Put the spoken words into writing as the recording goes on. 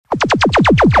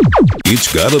It's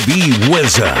gotta be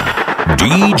WEZA,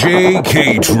 DJ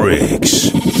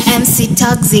Kaytrixx. MC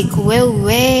TOGZIK,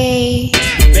 way.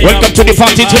 Welcome to the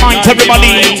party tonight,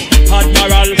 everybody.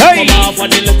 Hey!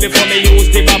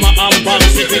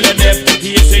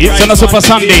 It's on a Super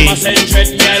Sunday.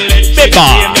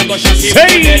 Beba.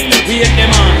 Hey!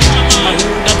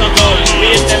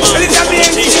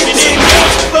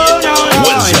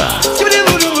 WEZA.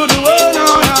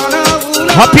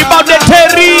 Happy birthday,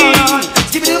 Terry.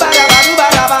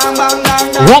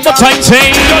 One more time,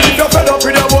 say.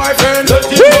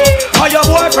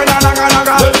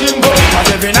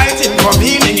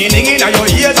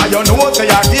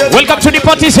 Welcome to the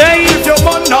party, say.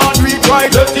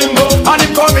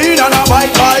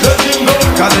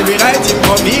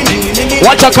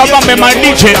 Watch out, come on, my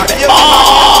DJ.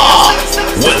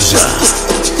 WEZA.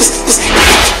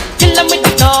 Kill 'em with the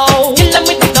dough, kill 'em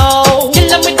with the dough,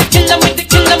 kill 'em with the, kill 'em with the,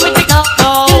 kill 'em with the dough,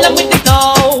 kill 'em with the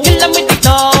dough, kill 'em with the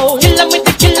dough, kill 'em with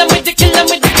the, kill 'em with the, kill 'em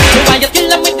with the. Me why you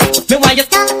kill 'em with the, me why you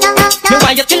kill 'em with the, me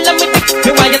why you kill 'em with the,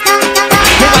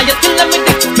 me why you kill 'em with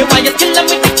the, me why you kill 'em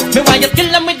with the, me why you kill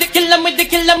 'em with the, kill 'em with the,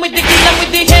 kill 'em with the, kill 'em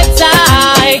with the head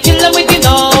tie, kill 'em with the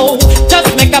no.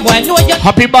 Just make a boy know you.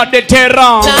 Happy birthday,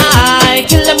 Terra.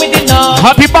 Kill 'em with the no.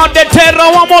 Happy birthday, Terra,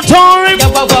 one more time. Yo,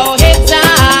 head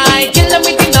tie, kill 'em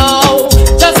with the no.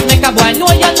 Just make a boy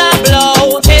know you're not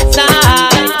blow. Head tie.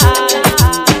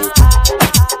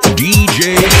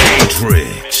 DJ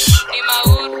Kaytrixx.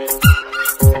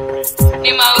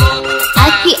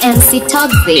 Happy MC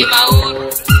TOGZIK.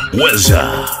 WEZA.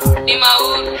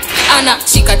 Ana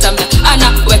shika tamla,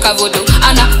 ana weka vodo,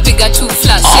 ana piga tu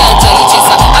flash, ya jali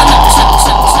chesa, ana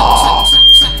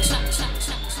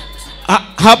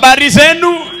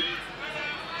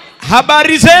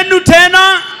Habari zenu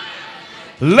tena.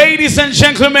 Ladies and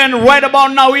gentlemen, right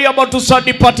about now we are about to start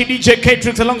the party. DJ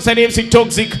Kaytrixx alongside MC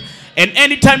TOGZIK. And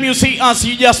anytime you see us,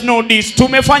 you just know this.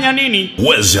 Tumefanya nini?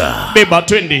 WEZA. Beba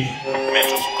twendi.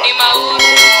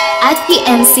 Happy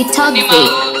MC TOGZIK.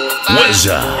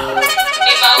 WEZA.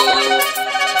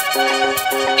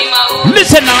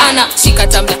 Listen now. ana shika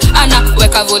tamla, ana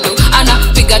weka vodo, ana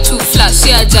piga tu flash,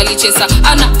 ya jali chesa,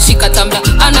 ana shika tamla,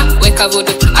 ana weka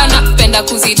vodo, ana penda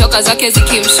kuzitoka zake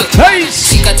zikimsho. Hey!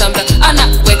 Shika tamla, ana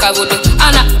weka vodo,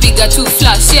 ana piga tu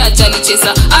flash, ya jali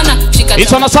chesa, ana shika tamla.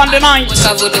 It's on a Sunday night.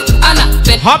 Weka vodo, ana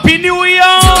penda Happy New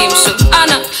Year. zikimsho,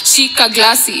 ana shika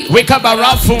glasi. Weka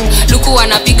barafu. Luku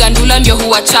anapiga ndula ndio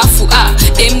huwa chafu.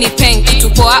 Dem ni peng kitu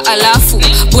poa alafu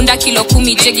bunda kilo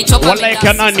 10 jegi topa. Wala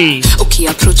kanani. Okay,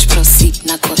 approach proceed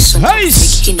na caution.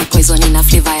 Nice. Hii ni poison ina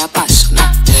flavor ya passion.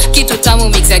 Kitu tamu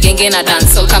mix ya genge na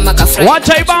dancehall kama kafry.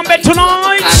 Wacha ibambe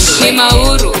tonight. Ni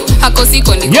mauru hako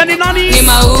siko ni Yani nani? Ni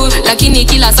mauru lakini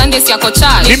kila Sunday si yako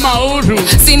chali. Ni mauru.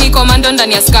 Si ni commando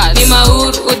ndani ya skirt. Ni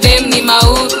mauru udem ni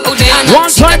mauru udem.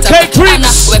 One time Kaytrixx. Ana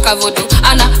weka vodo,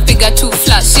 ana piga tu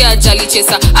flash, ya jali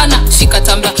chesa, ana shika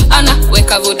tambla, ana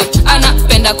weka vodo, ana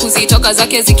penda kuzitoka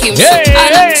zake zikimsho,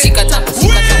 ana shika tambla.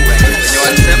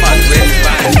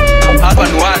 Hapa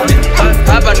ni wapi?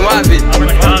 Hapa ni wapi?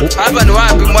 Hapa ni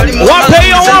wapi? Mwalimu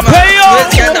Wapeyo.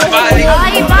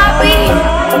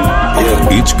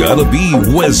 It's gotta be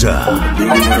WEZA.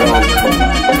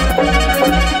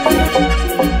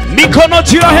 Mikono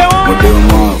juu ya hewa.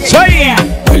 Say.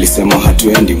 Alisema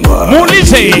hatuendi mbali.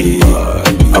 Muulize.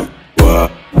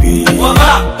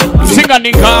 Singa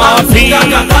ni ngapi?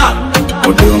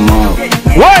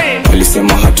 Why?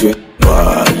 Alisema hatuendi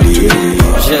mbali.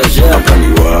 Hapa ni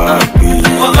wapi?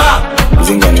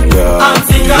 Zinga ni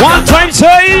ngapi? One time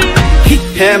say.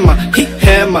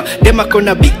 Hema dema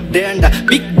kona big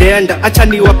denda acha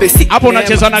ni wapesi. Hapo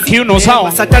unacheza na kiuno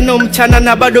sawa. Saa 5 mchana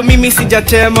na bado mimi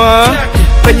sijatema.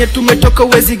 Penye tumetoka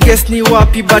uwezi guess ni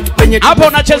wapi, but penye hapo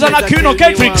unacheza na kiuno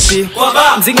Kaytrixx.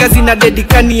 Mzinga zina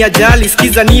dedikani ya jali,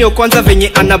 sikiza niyo kwanza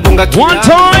venye anabonga kila. One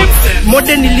time.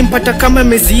 Mode nilimpata kama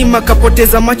mezima,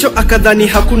 kapoteza macho akadhani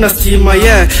hakuna stima.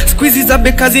 Yeah, squeezy za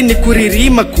bekazi ni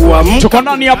kuririma kuamka. Tuko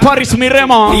ndani ya Paris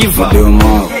Mirema.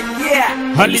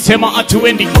 Alisema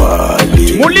atuendi.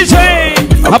 Muulize.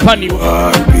 Hapa ni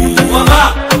wapi?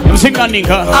 Mzinga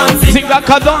ninga. Mzinga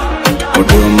kadha.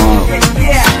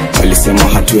 Alisema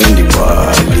hatuendi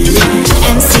mbali.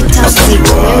 MC TOGZIK,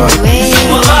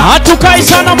 hatukai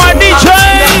sana my DJ.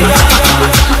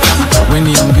 When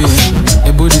I'm here,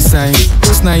 a body side,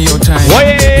 it's not your time.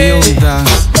 Deal with that.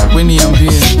 When I'm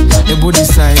here, a body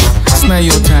side, it's not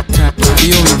your time.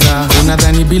 Deal with that.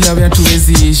 Unadhani bila wewe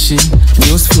tuwezi ishi.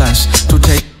 News flash,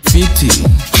 tutaifiti.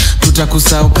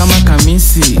 Tutakusahau kama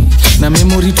kamisi. Na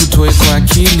memory tutoe kwa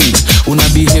akili. Una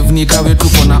behave ni kawe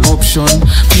tuko na option.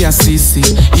 Pia sisi,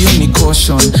 hiyo ni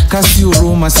caution. Kasi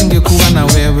huruma singekuwa na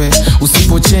wewe.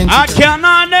 Usipo change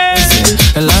Akanane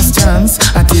last chance,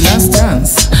 ati last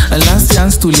chance. Last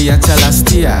chance tuliacha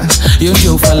last year. Hiyo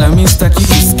ndio ufalami sitaki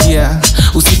kusikia.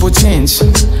 Usipo change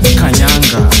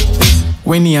kanyanga.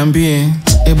 We niambie,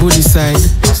 ebu decide.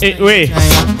 We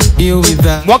with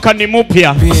that. Mwaka ni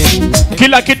mupya.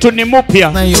 Kila kitu ni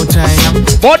mupya.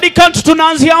 Body count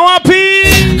tunaanzia wapi?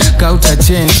 Kauta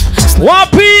change.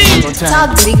 Wapi?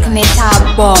 Toxic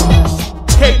Metabom.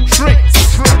 Kaytrixx.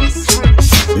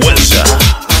 WEZA.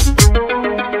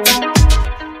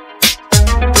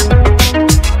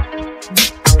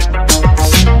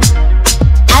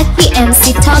 Aki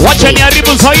MC Toxic. Wacha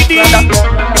niharibu zaidi.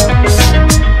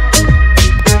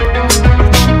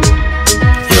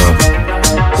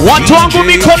 Watu wangu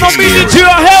mikono mbili juu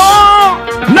ya hewa.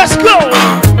 Let's go.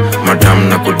 Madam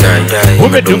na kudai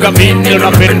Umedunga mini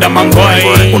unapenda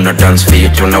mangwai. Una dance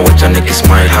fit unawacha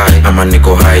nikismile high. Ama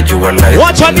niko high jua light.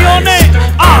 Wacha nione.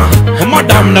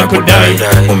 Madam na kudai.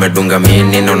 Umedunga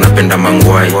mini na unapenda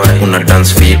mangwai. Una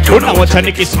dance fit unawacha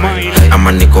nikismile.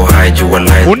 Ama niko high jua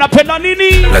light. Unapenda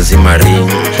nini?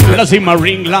 Lazima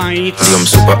ring light. Sio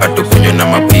msupa atukunywe na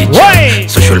mapicha.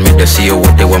 Social media sio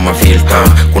wote wa mafilter.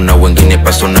 Kuna wengine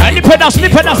personal. Nipe das,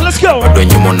 let's go. Bado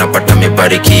nyuma unapata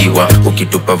mebarikiwa.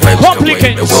 Ukitupa vibes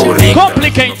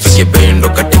complicate. Kibendo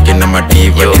katike na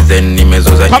madiva. Design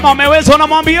nimezoza. Kama umeweza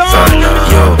unamwambia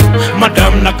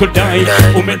Madam na kudai.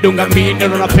 Umedunga mini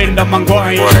unapenda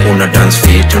mangwai. Una dance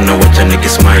fit unawacha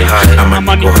nikismile high.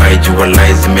 Ama niko high jua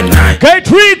light zimenai.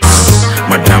 Kaytrixx.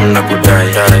 Madam na kudai.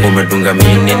 Umedunga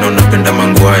mini na unapenda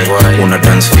mangwai. Una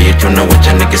dance fit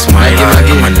unawacha nikismile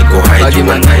high. Ama niko high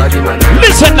jua light.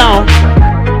 Listen now.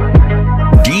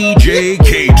 DJ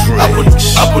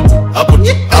Kaytrixx.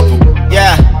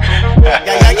 Yeah.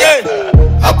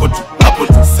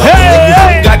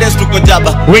 Hey. Gardens tuko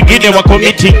jaba. Wengine wa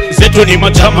komiti zetu ni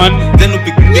machaman. Then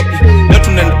upikundiki. Leo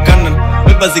tunaendekana.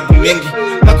 Beba zigu mengi.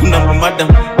 Hakuna madam.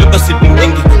 Beba siku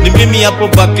mengi. Ni mimi hapo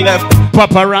back left.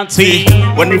 Paparazzi.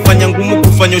 Wanifanya ngumu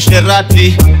kufanya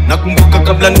usherati. Nakumbuka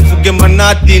kabla nifuge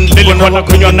manati. Nilikuwa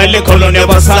nakunywa na ile koloni ya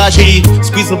Versace.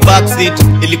 Squeeze back seat.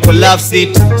 Ilikuwa love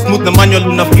seat. Smooth na manual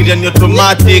unafikiria ni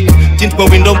automatic. Tint kwa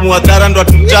window muadhara ndo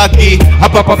hatutaki.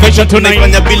 Hapa profession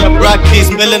tunaifanya bila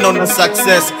practice. Mbele naona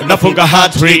success. Nafunga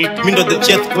hat-trick. Mindo the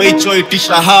chest kwa hicho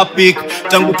itisha hapik.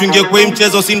 Tangu tuingie kwa hii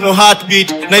mchezo sindo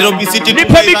heartbeat. Nairobi City.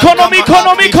 Nipe mikono.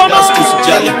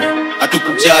 Usijali.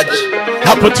 Hatukujaji.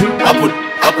 Hapo tu.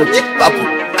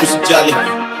 Usijali.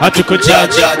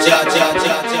 Hatukujaji.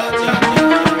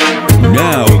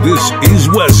 Now this is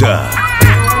WEZA.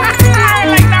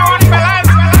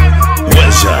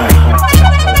 WEZA.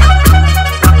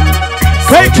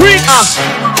 Kaytrixx.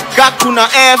 Kakuna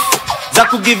F za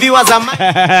kugiviwa za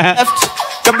left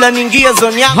kabla niingie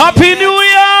zone yako. Happy New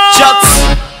Year.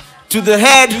 Shots to the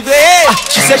head.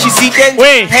 She said she see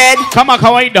danger head. Kama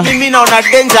kawaida. Mimi naona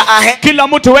danger ahead. Kila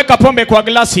mtu weka pombe kwa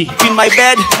glasi. In my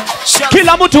bed.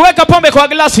 Kila mtu weka pombe kwa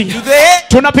glasi.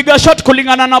 Tunapiga shot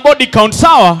kulingana na body count,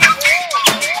 sawa?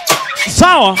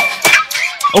 Sawa.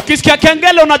 Ukisikia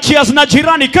kengele una cheers na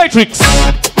jirani. Kaytrixx.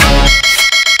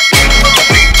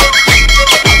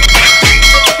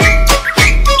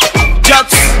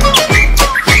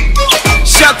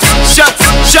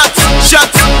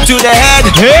 Shots to the head.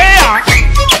 Yeah.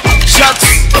 Shots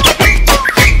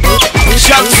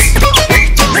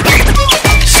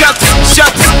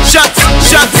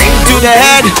to the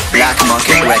head. Black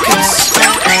Market Records.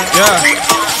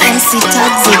 MC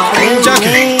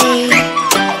TOGZIK.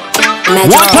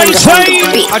 What I say?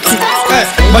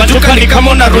 Majuka ni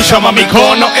kama unarusha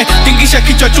mamikono. Tingisha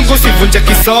kichwa chungu sivunje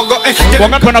kisogo.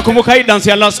 Wangapi wanakumbuka hii dance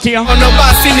ya last year? Ono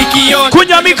basi nikiona.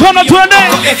 Kunya mikono tuende.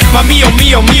 Mamio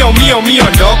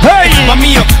ndoko. Hey.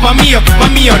 Mamio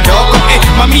ndoko.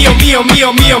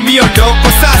 Mamio ndoko.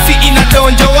 Sasi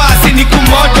inadonjo wasi ni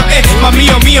kumoto.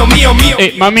 Mamio.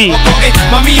 Mami.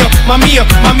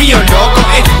 Mamio ndoko.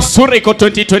 Sura iko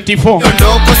 2024.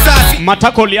 Ndoko sasi.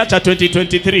 Matako liacha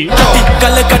 2023.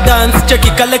 Kaleka dance,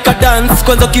 cheki kaleka dance.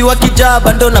 Kwanza kiwa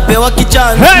kijaba ndo napewa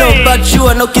kichance. No bad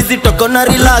sure no kizito kona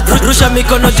relax. Rusha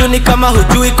mikono juni kama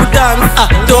hujui kudance.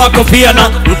 Toa kofia na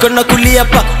mkono kulia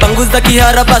pa. Panguza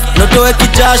kihara bas, notoe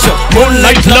kijasho.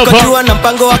 Moonlight lover. Kujua na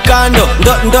mpango wa kando.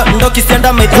 Ndo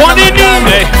kisianda maitana kwa nini?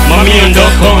 Mami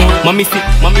ndoko.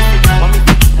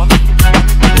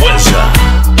 WEZA.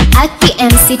 Aki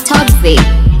MC TOGZIK.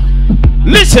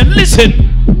 Listen.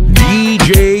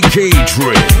 DJ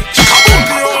Kaytrixx.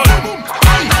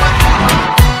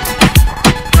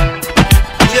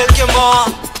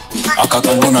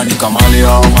 Akakanguna nikamali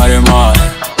au maremare.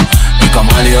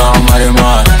 Nikamali au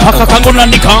maremare. Akakanguna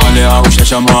nikamali au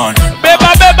shashamani.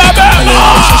 Beba.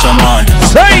 Shashamani.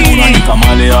 Say.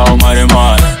 Nikamali au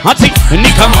maremare. Hati.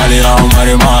 Ikambale au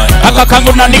maremani aka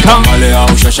kangu nanika Ikambale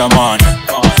au shashamani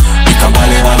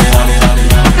Ikambale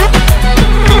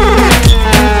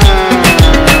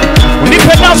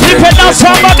Nipe now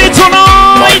somebody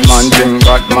tonight. Bad man thing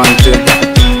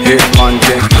Hit man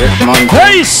thing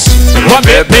Grace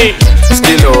Wabebe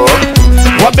Skilo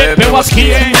Wabebe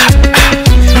wasikie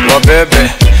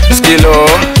Wabebe Skilo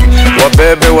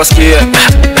Wabebe wasikie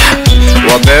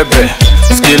Wabebe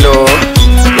Skilo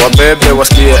Wabebe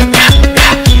wasikie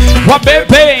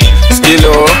Wabebe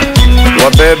Skilo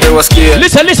Wabebe wasikie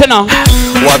Listen now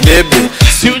Wabebe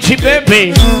Siuchi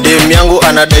bebe Dem yangu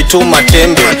anadai tu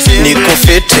matembe Niko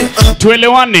fete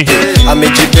Tuelewane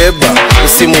Amejibeba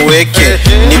usimuweke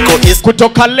Niko east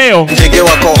kutoka leo Ndege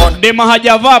wako on Dema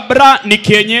hajavaa bra ni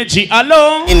kienyeji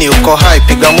alo Ini uko high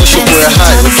piga mushu kuwe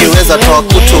high Ukiweza toa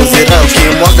kutu uzira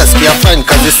Ukimwaga sikia fine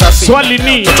kazi safi Swali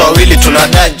ni Toto wawili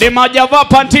tunadai Dema hajavaa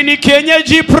panti ni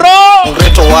kienyeji pro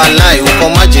Ngreto walai uko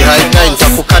maji haidai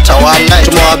Nitakukata walai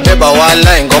Tumewabeba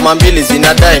walai Ngoma mbili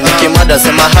zinadai Nikimada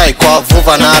sema hai kwa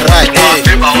vuva na rai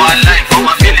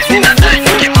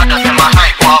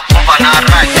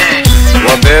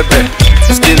Wabebe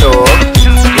Skilo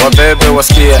Wabebe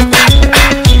wasikie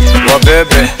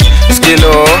Wabebe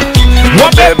Skilo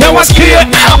Wabebe wasikie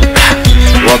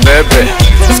Wabebe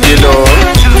Skilo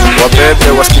Wabebe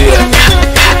wasikie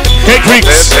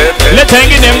Kaytrixx leta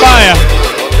ingine mbaya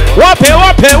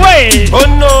Wape we Oh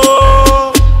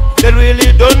no They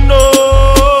really don't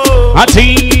know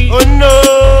Ati Oh no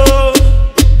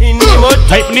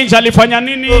Hype Ninja alifanya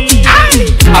nini?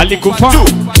 Alikufa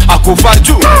akufa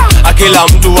juu akila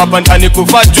mtu hapa ndani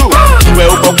kufa juu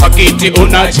wewe uko kwa kiti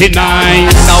unajinai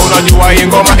na unajua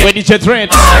ngoma Wedi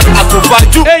threat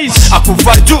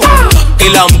akufa juu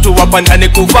kila mtu hapa ndani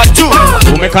kufa juu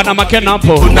umekana makena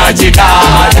hapo unajidai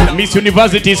Miss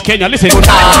Universities Kenya listen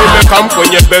nimekam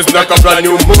kwenye base na kabla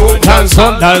new moon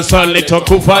dance on little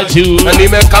kufa juu na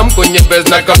nimekam kwenye base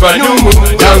na kabla new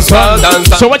moon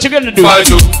dance so what you gonna do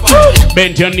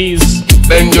bend your knees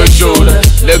bend your shoulder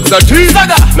legs are three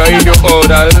now in your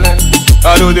order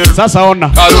I do the sasa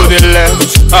ona I do the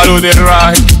left I do the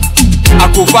right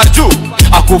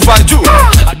akufa juu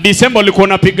December ulikuwa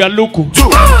unapiga luku juu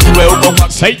wewe uko kwa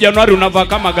sasa Januari unavaa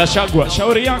kama Gashagwa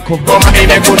shauri yako ngoma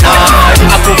imekuna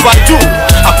akufa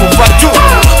juu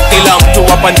kila mtu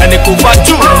hapa ndani kufa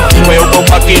juu wewe uko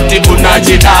kwa kiti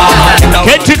unajidai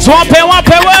Kaytrixx wape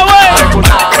wewe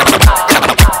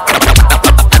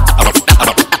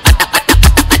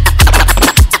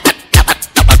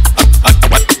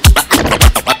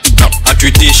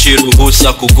Tuitishi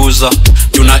ruhusa kuguza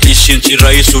tunaishi nchi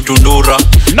rais utundura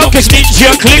na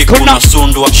ukisikia click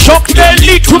unasundwa shock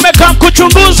daily tumeka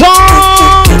kuchunguza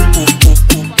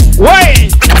we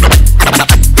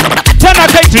tena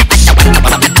Kaytrixx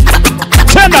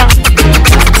tena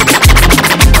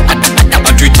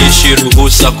tuitishi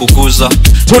ruhusa kuguza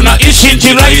tunaishi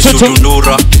nchi rais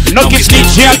utundura na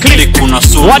ukisikia click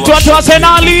unasundwa watu wa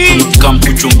Arsenali kama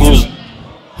kuchunguza.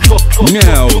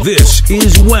 Now this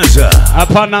is WEZA.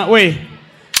 Hapana we.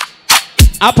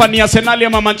 Hapa ni Arsenal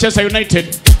ama Manchester United.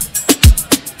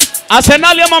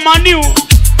 Arsenal ama Man U.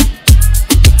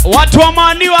 Watu wa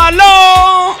Man U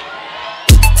alo.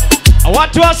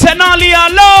 Watu wa Arsenal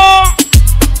alo.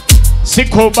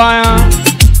 Siko baya.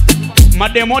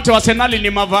 Mademote wa Arsenal ni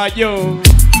mavajo.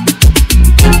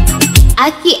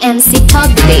 Aki MC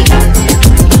TOGZIK.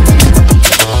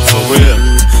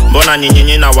 Mbona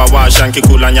nyinyi na wawasha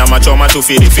nkikula nyama choma tu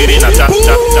firifiri na ta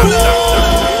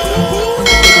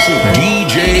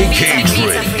DJ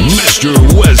Kaytrixx,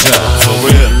 Mr. WEZA.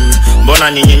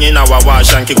 Mbona nyinyi na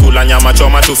wawasha nkikula nyama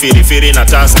choma tu firifiri na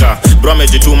taska bro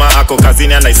amejituma ako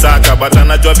kazini anaisaka but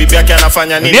anajua bibi yake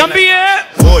anafanya nini niambie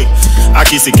boy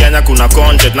akisi Kenya kuna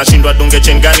content nashindwa dunge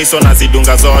chengani so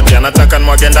nazidunga zote anataka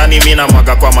nimwage ndani mimi na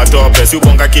mwaga kwa matope si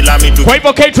ubonga kila mitu kwa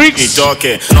hivyo Kaytrixx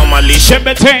itoke normally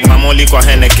shebete mamoli kwa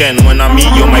Henneken when I'm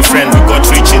you my friend we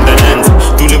got rich in the end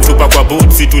tulimtupa kwa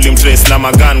boots tulimtrace na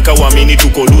magan kawaamini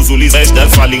tuko luzu liza that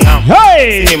falling out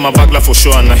hey ni mabagla for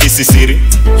sure na hisi siri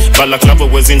bala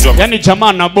club wezi njwa yani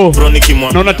jamaa na bo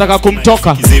na unataka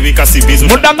kumtoka kiziwi kasibizu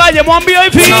mdangaje mwambie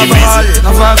hivi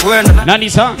nani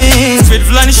sa Sweet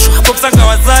fulani shwako psa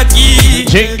Kawasaki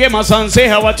jenge masanse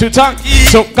hawatutaki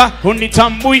soka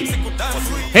hunitambui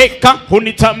heka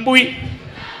hunitambui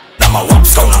Nama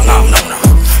waps kauna ngam nauna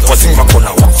Wazimba kona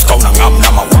waps kauna ngam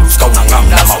Nama waps kauna ngam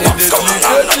Nama waps kauna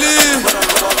ngam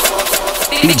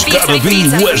It's gotta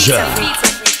be WEZA.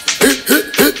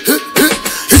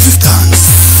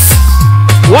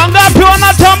 Wangapi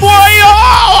wanatambua hiyo?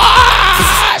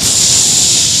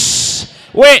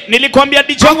 We, nilikwambia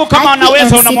DJ wangu kama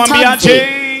anaweza unamwambiaje?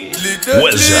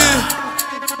 WEZA.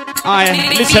 Aya,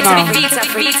 listen now.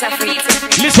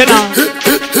 Listen now.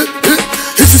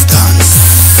 This is dance.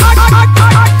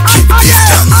 Keep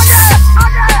distance.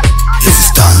 This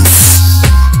is dance.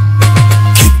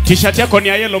 T-shirt yako ni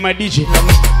ya yellow my DJ.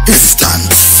 This is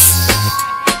dance.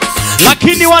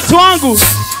 Lakini watu wangu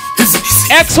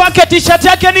ex wake t-shirt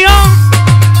yake ni ya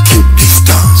Keep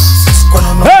distance.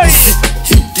 Hey!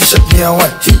 T-shirt me a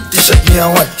white. T-shirt me a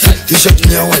white. T-shirt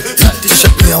me a white.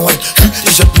 T-shirt me a white.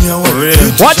 T-shirt me a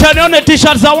white. Wacha nione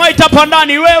t-shirt za white hapa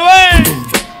ndani wewe.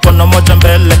 Kono moja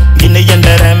mbele, ngine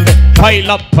yende rembe.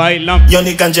 Pile up.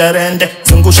 Yoni kanjerende,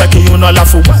 zungusha kiuno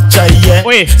alafu wacha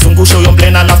iye. Zungusha uyo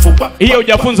mblena alafu wacha. Hiyo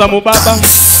hujafunza mubaba.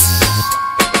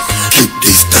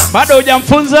 Bado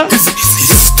hujamfunza?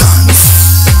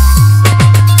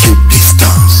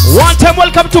 One time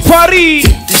welcome to Paris.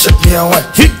 T-shirt me a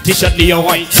white. T-shirt me a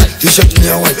white. T-shirt me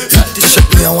a white.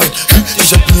 T-shirt me a white.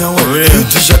 T-shirt me a white.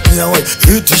 T-shirt me a white.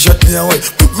 T-shirt me a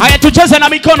white. Haya tucheze na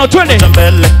mikono twende.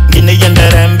 Mbele, ngine yende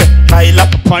rembe. Pile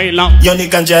up. Yoni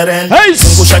kanjerende.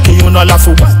 Zungusha kiuno alafu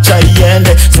wacha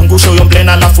iende. Zungusha uyo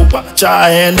mblena alafu wacha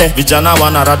ende. Vijana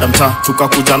wanarada mtaa,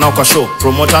 tukakuja nao kwa show.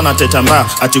 Promoter na teta mbaya,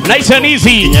 ati nice and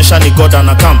easy. Kinyesha ni goda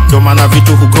na kam, ndo maana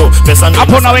vitu hugrow. Pesa ndo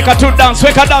hapo naweka tu dance,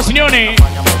 weka dance nione.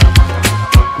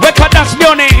 Weka dance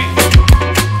nione.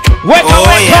 Weka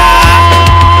weka.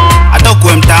 Hata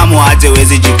kuwe mtamu aje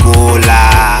wezi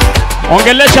jikula.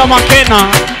 Ongelesha makena.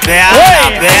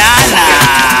 Peana.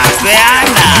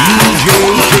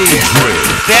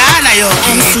 Peana yo.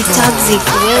 MC TOGZIK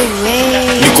wewe.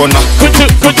 Nikona kutu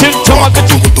toa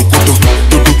kutu.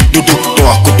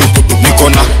 Toa kutu.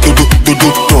 Nikona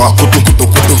toa kutu.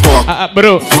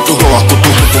 Bro.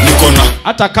 Nikona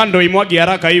hata kando imwagi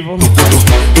haraka hivyo.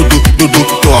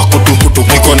 Toa kutu.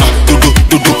 Nikona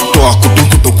toa kutu.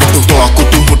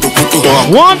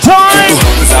 One time.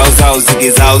 Zao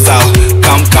zige zao.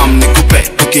 Come nikupe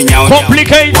tukinyao.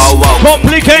 Complicate.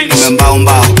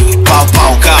 Mbao.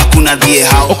 Pau ka kuna die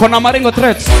hao. Uko na maringo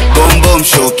threats. Bombo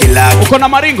show kila. Uko na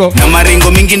maringo? Na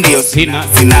maringo mingi ndio sina.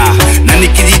 Na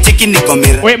nikijicheki niko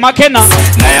mira. We makena.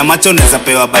 Na ya macho neza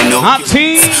pewa bino.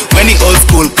 Hati. When old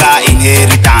school ka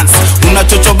inheritance.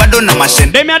 Unachocho bado na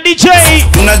mashende. Demi ya DJ.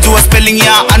 Unajua spelling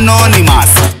ya anonymous.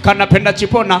 Kanapenda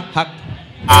chipona.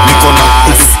 Nikona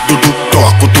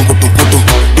toa kutu.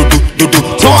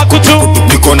 Toa kutu.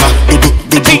 Nikona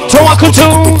toa kutu.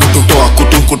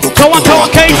 Toa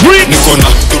Kaytrixx. Nikona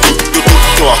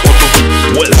toa kutu.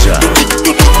 WEZA.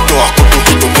 Toa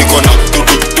kutu. Nikona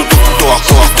toa.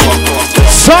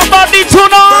 Somebody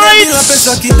tonight. Bila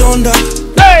pesa kidonda.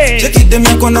 Hey. Cheki dem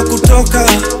yako na kutoka.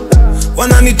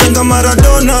 Wananitanga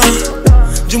Maradona.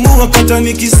 Jumu wakata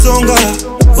nikisonga.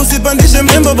 Usipandishe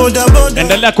membo boda.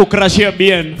 Endelea kukrashia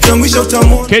bien. Mwisho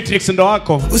utamu. Kaytrixx ndo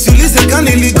wako. Usiulize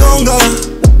kani ligonga.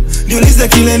 Niulize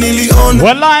kile niliona.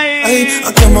 Walai.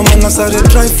 Akama mwana sare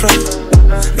dry fry.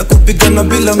 Na kupigana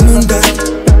bila munda.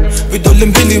 Vidole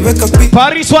mbili weka pi.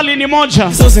 Paris swali ni moja.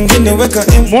 Hizo zingine weka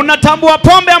M. Munatambua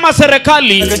pombe ama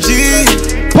serikali?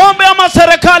 Pombe ama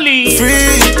serikali?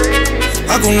 Free.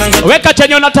 Weka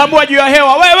chenye unatambua juu ya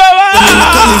hewa. Wewe.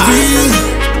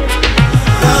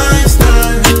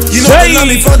 You know I love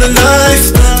me for the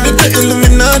life. Nita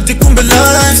Illuminati kumbe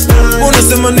life.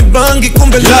 Unasema ni bangi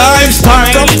kumbe life.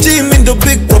 Top team in the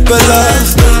big propeller.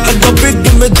 Hata big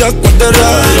imejaa kwa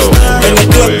dara.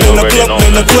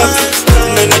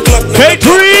 Nine o'clock.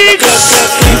 Kaytrixx.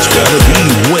 It's gotta be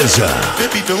WEZA.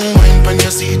 Baby, don't whine on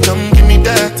your seat, come give me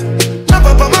that. Jump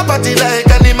up on my body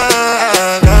like animal.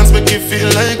 Dance make you feel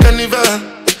like carnival.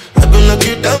 I don't lock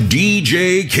you down.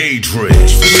 DJ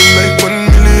Kaytrixx. Feeling like 1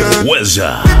 million.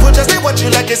 WEZA. People just say what you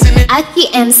like is in it. Aki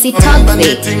MC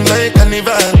TOGZIK. Like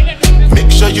carnival.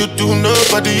 Make sure you do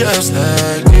nobody else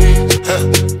like me.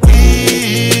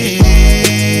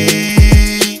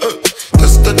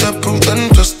 Just the proof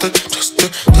and just the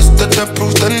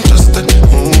proof and just the.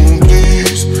 Oh,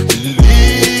 please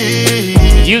believe.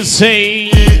 You say.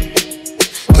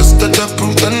 Just the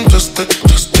proof and just the.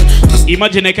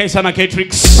 Imagine ikai sana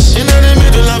Kaytrixx.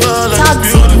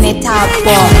 TOGZIK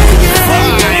Metapo.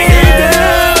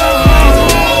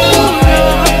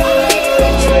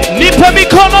 Nipe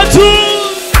mikono tu.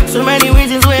 So many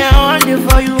reasons why I want it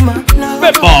for you, my love.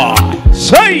 Beba.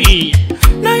 Say.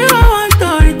 Now you want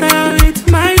to retire with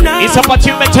my love. It's about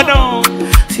you better know.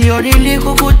 See all the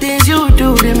little good things you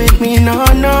do, they make me no.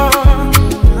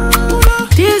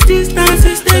 This distance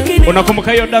is taking it.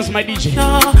 Unakumbuka hiyo dance my DJ?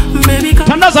 Baby,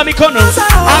 tandaza mikono. I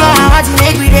want to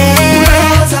make me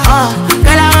dance.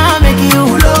 Girl, I want to make you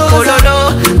low. Oh,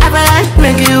 no. I want to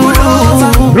make you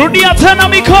low. Rudia tena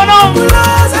mikono.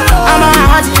 I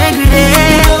want to make me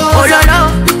dance. Oh, no.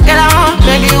 Girl, I want to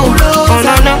make you low. Oh,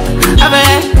 no. I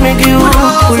want to make make you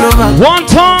pull over. One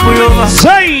time, pull over.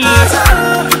 Say.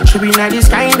 Should be like this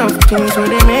kind of things where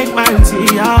they make man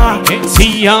see ya.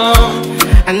 See ya.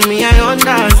 And me, I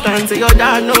understand. So your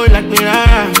dad know like me,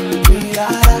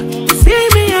 see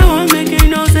me, I won't make you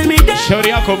know, say me that.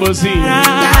 Shorty Akobosi.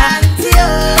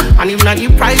 And if not, the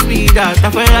price be that. I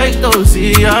feel like to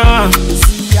see ya.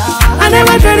 I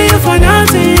never traded you for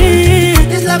nothing.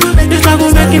 This love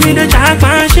will make me the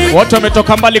jackpot shit. Watu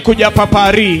wametoka mbali kuja hapa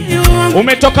Paris.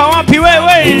 Umetoka wapi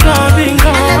wewe?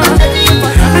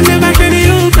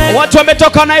 Watu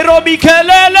wametoka Nairobi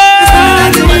kelele.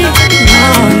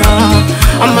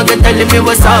 I'm gonna tell me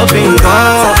what's up in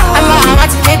God.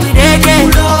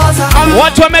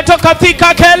 Watu wametoka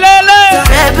Thika kelele.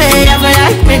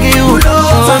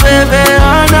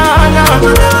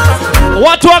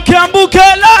 Watu wa Kiambu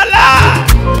kelele.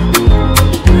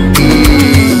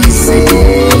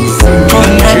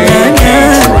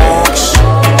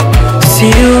 Si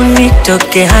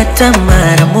unitoke hata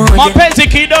mara moja. Mapenzi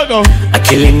kidogo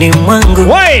akilini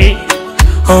mwangu. Wait.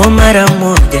 Oh, mara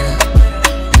moja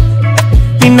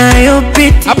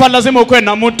ninayopita hapa lazima ukwe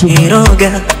na mtu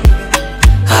iroga.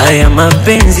 Haya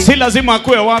mapenzi si lazima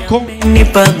akue wako. Ni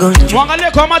pagonjwa.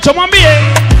 Mwangalie kwa macho mwambie.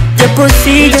 Japo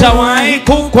sijawahi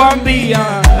kukwambia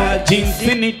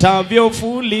jinsi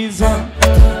nitavyofuliza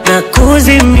na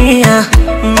kuzimia,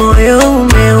 moyo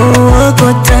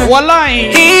umeuokota.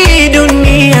 Walai. Hii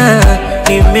dunia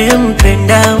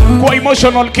nimempenda kwa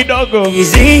emotional kidogo.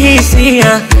 Hizi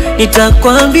hisia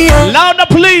nitakwambia. Louder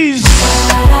please.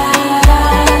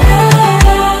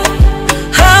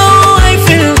 How I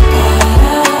feel.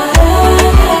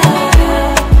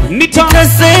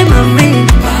 Nitasema mimi.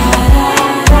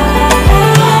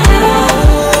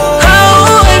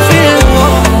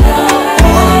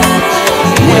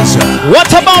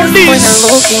 What about this? When I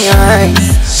look in your eyes,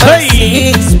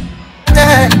 say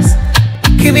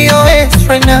give me your hands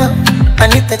right now. I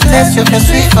need the test you can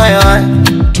sweet for your heart.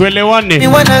 Tuelewane. Me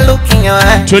when I look in your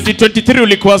eyes. 2023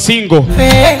 ulikuwa single.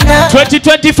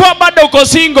 2024 bado uko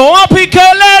single. Wapi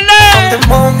kelele? The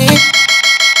morning.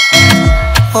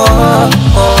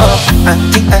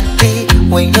 Auntie,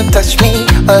 when you touch me,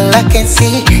 all I can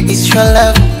see is your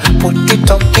love. Put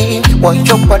it on me, want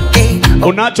your body.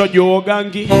 Unacho juo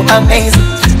gangi. Oh, amazing.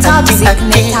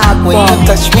 Auntie, when you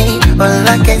touch me, all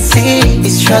I can see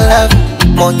is your love.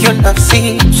 More you not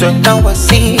see, so now I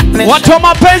see. What do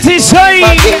mapenzi say?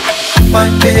 My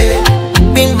babe,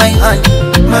 be my honey,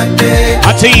 my babe.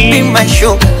 Be my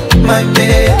sugar, my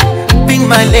babe. Be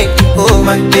my leg, oh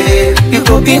my babe. You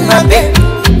go be my babe,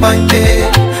 my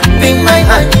babe. Be my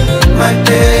honey, my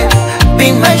babe.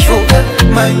 Be my sugar,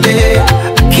 my babe.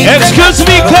 Excuse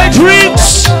me,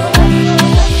 Kaytrixx.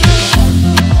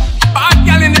 Bad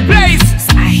girl in the place.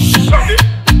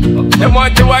 Them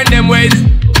want to wind them ways.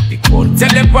 Tell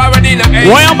them already now.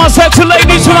 Why am I sexy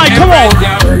ladies tonight? Come on.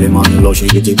 Early morning low, she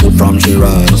get it good from she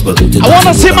rise. I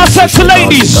wanna see my sexy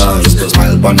ladies.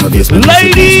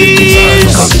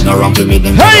 Ladies.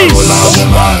 Hey.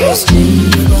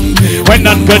 When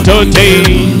I'm good today.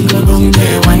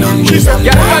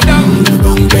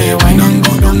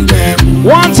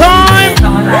 One time.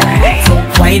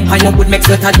 Wine pan your good make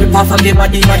certain rip off of the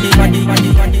body.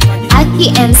 Aki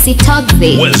MC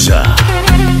TOGZIK. WEZA.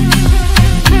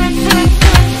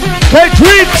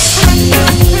 Kaytrixx.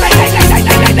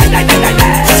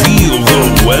 Feel the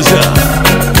WEZA.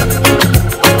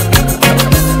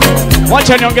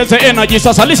 Wacha niongeze energy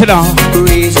sasa, listen now.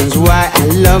 Reasons why I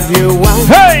love you.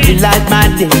 Hey. You like my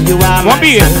day, you are my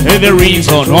son. The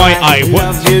reason why I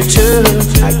love you too.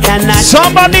 I cannot.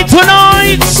 Somebody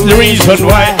tonight. The reason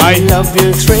why I love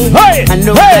you three. Hey. I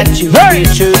know that you will be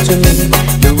true to me.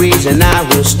 The reason I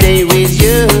will stay with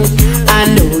you. I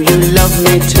know you love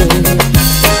me too.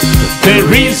 The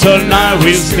reason I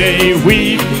will stay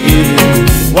with you.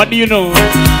 What do you know?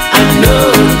 I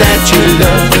know that you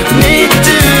love me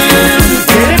too.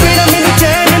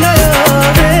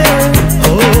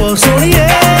 Oh, so yeah.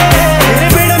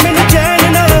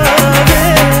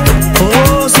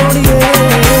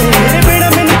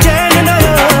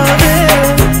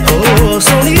 Oh,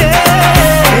 so yeah.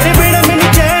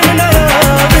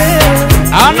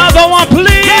 Another one,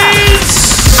 please.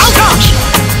 Oh gosh.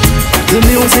 The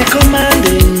music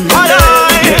commanding.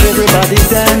 Everybody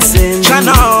dancing.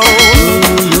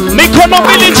 Mikono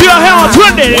mbili juu ya hewa,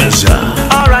 twende.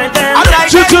 Alright then.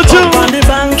 On the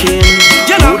banking.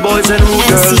 Good boys and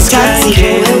girls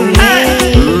skanking.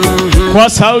 Kwa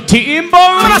sauti imbo.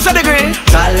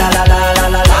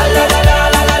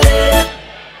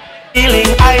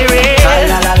 Feeling irate.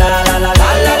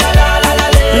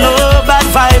 No bad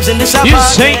vibes in this apartment. You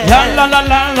say la la la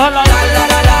la la la.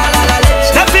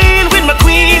 Step in with my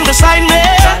queen.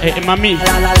 Mami.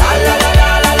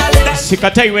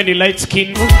 Sikatai when light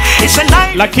skin.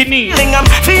 Lakini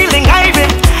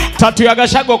tatu ya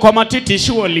gashago kwa matiti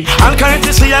surely. I'm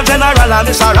courtesy of General and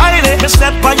Miss O'Reilly. Me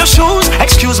step on your shoes,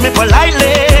 excuse me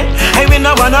politely. Hey, we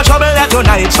no want no trouble at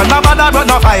tonight, so no bother but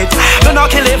no fight. We no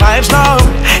kill the vibes now.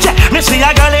 Yeah, me see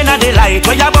a girl in a delight,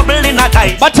 where you bubble in a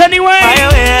tight. But anyway,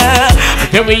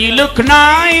 the way you look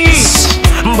nice.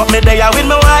 But me there with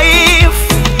my wife.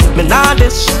 Me not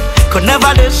this, could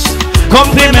never this.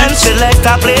 Compliments. Select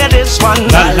I play this one.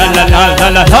 La la la la la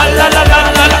la la la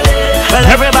la la. Well,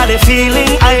 everybody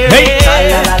feeling irate.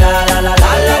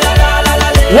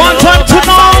 One time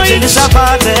tonight.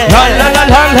 La la la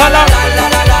la la la.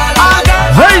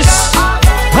 Race,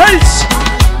 race.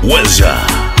 WEZA,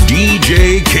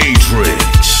 DJ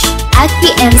Kaytrixx.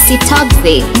 Aki MC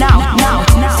TOGZIK.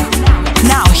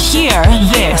 Now hear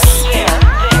this.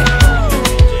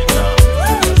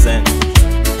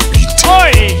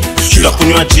 Shula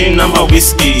kunywa gin ama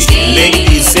whiskey.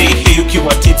 Ladies say hey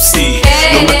ukiwa tipsy.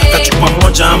 Unataka chupa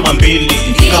moja ama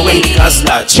mbili. Kawe ni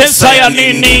gazla. Chesa ya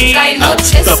nini?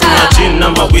 Shula kunywa gin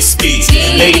ama whiskey.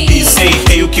 Ladies say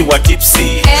hey ukiwa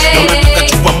tipsy. Unataka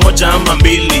chupa moja ama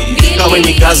mbili. Kawe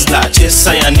ni gazla.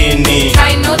 Chesa ya nini?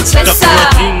 Shula kunywa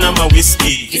gin ama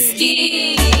whiskey.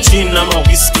 Gin ama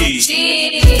whiskey.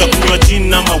 Shula kunywa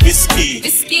gin ama whiskey.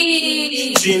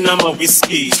 Gin ama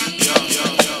whiskey.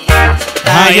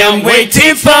 I am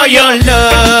waiting for your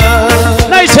love.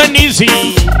 Nice and easy.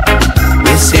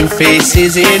 Missing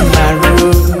faces in my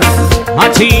room.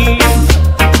 Ati.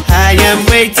 I am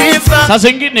waiting for. Saa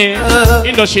zingine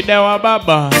indo shida wa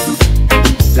baba.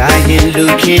 Lying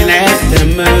looking at the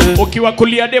moon. Ukiwa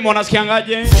kulia demo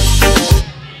unasikiangaje?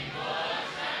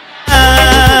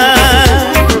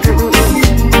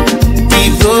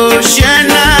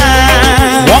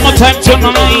 Devotional. One more time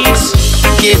tonight.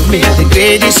 Give me the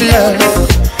greatest love.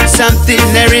 Something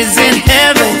there is in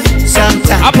heaven.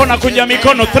 Sometimes. Hapo nakuja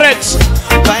mikono threats.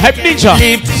 Hype ninja.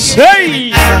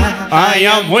 Say, I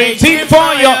am waiting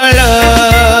for your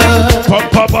love. Pop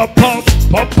pop pop pop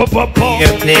pop pop pop pop.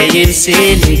 You're playing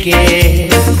silly game.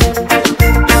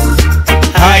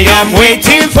 I am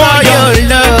waiting for your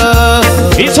love.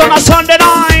 It's on a Sunday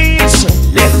night.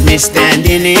 Left me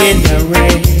standing in the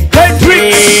rain.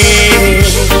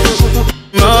 Kaytrixx.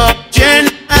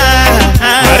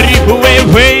 Karibu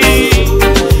wewe.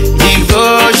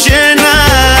 Devotional.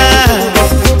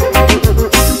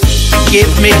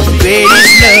 Give me the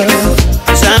greatest love.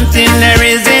 Something there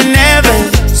is in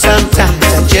heaven. Sometimes I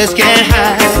just can't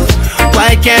hide.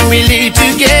 Why can't we live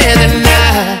together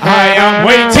now? I am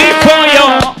waiting for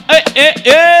your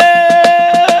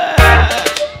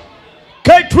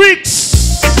Kaytrixx.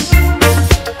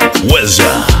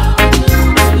 WEZA.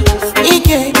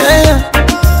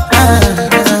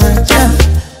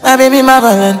 My baby, my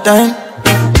Valentine.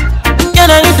 You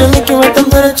don't need to make you wait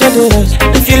temperature rise.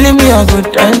 If you leave me a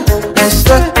good time, I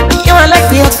swear you are like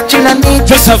the oxygen I need.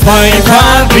 Just a vibe,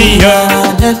 I'll be here.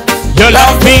 Your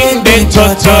love me, they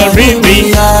totally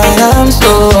me.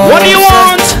 What do you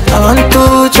want? I want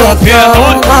to chop your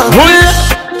heart.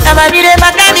 Never be the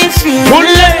back of this feel.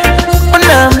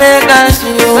 Make us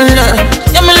see you.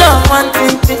 You me love one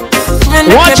thing.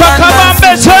 Watch out, come on,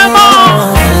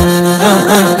 Besema.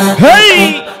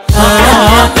 Hey.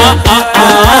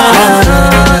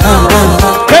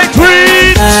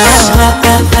 Kaytrixx.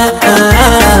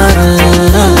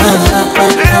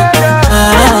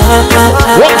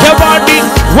 Walk your body,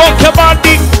 walk your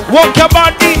body, walk your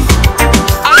body.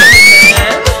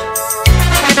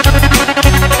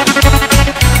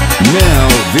 Now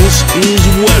this is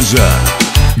WEZA,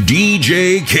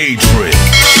 DJ Kaytrixx.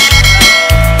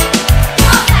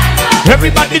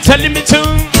 Everybody telling me to.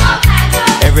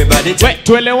 Everybody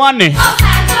tuelewane.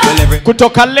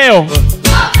 Kutoka leo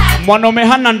mwanaume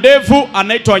hana ndevu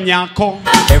anaitwa nyako.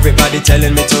 Everybody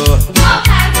telling me to.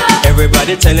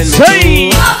 Everybody telling me say,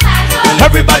 to.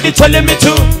 Everybody telling me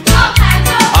to.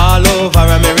 All over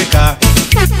America,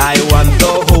 I want the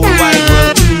whole wide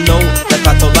world to know that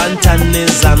Pato Bantan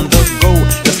is on the go.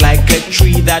 Just like a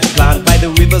tree that planted by the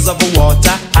rivers of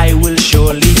water, I will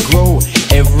surely grow.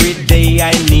 Every day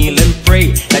I kneel and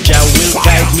pray that Jah will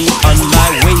guide me on my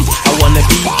way. I wanna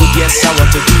be good, yes, I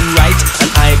want to do right, and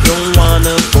I don't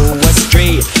wanna go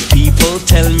astray. People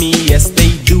tell me yes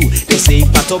they do. They say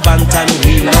Pato Bantan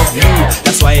we love you.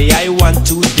 That's why I want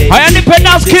to dedicate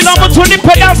this song to every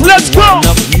one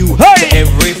of you. Hey.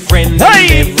 Every friend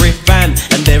and every fan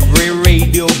and every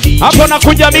radio DJ. Hapo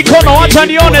nakuja mikono, wacha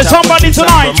nione somebody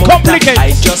tonight. Complicate.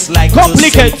 I just like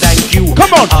complicate. To say thank you.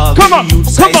 Come on, come on,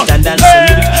 come on. Stand and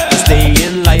salute,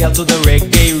 staying loyal to the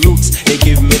reggae roots. They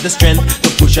give me the strength to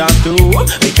push on through,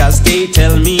 because they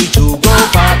tell me to go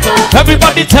far.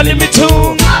 Everybody telling me to.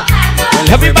 Well,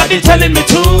 everybody telling me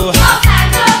to.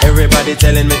 Everybody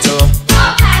telling me to.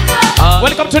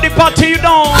 Welcome to the party, you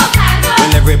know.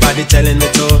 Well, everybody telling me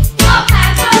to.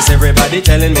 Yes, everybody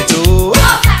telling me to.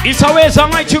 It's always a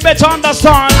right, you better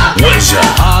understand. WEZA.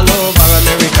 All over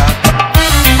America.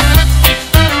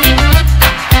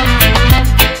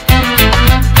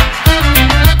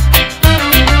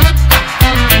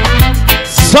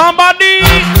 Somebody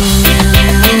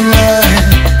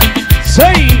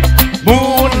say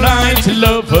moonlight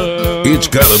lover. It's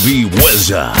gotta be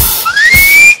WEZA.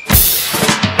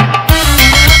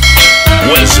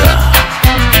 WEZA.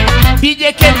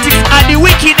 DJ Kaytrixx are the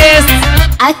wickedest.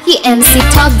 Aki MC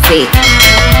TOGZIK.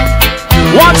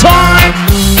 One time.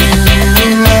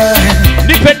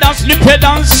 Nip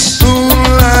dance.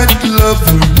 Moonlight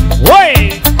lover.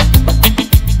 Wait.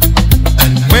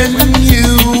 And when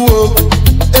you walk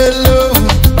alone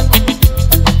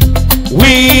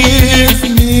with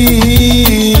me,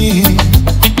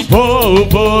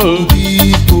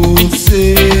 people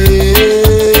say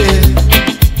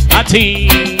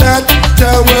that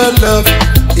our love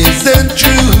isn't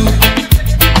true,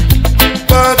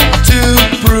 but to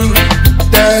prove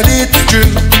that it's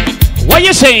true, what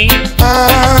you saying?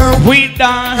 We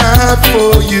die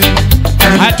for you.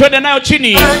 I told you now,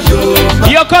 Chini.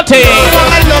 Your cote.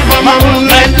 I love my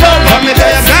moonlight lover. Me tell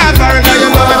you, God, Baraka, you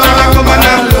love it, and I come on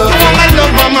now. I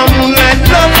love my moonlight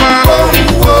lover.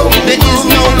 There is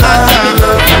no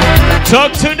other.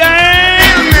 Talk to them.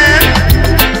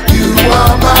 You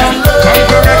are my love. Come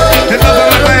correct. The love of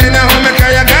my life now. Me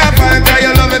tell you, God, Baraka,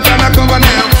 you love it, and I come on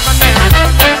now.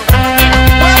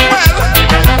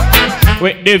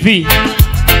 Wait, Devi.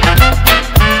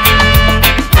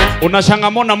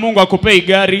 Unashangamona Mungu akupei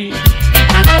gari,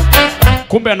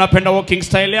 kumbe anapenda walking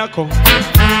style yako.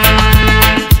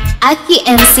 Aki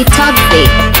MC TOGZIK.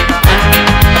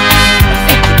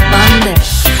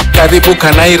 Karibu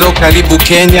Kanairo, karibu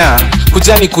Kenya,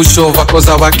 kujani kushova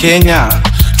koza wa Kenya.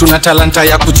 Tuna talanta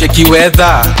ya kucheki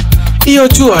weather. Iyo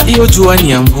jua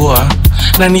ni ya mvua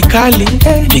na ni kali,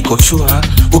 niko sure.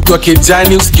 Ukiwa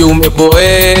kijani usikie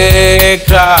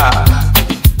umeboeka,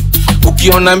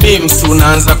 ukiona memes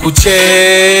unaanza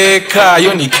kucheka.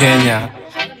 Yo ni Kenya.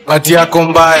 Bati yako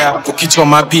mbaya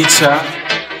ukichoma picha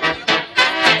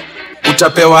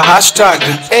utapewa hashtag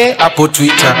hapo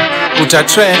Twitter,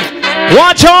 utatrend.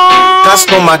 Watch on.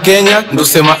 Customer Kenya ndo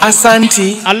sema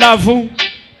asanti, alafu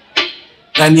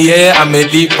na ni yeye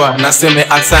amelipa, naseme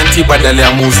asanti badala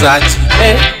ya muuzaji.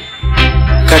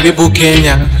 Karibu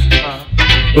Kenya,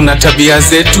 una tabia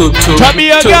zetu tu.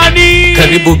 Tabia gani?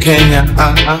 Karibu Kenya.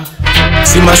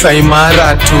 Si Masai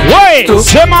Mara tu.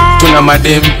 Sema. Tuna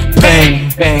madem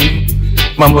peng peng,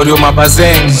 mamborio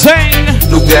mabazeng,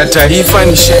 lugha ya taifa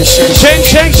ni shen.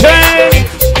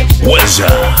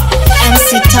 WEZA.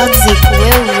 MC TOGZIK,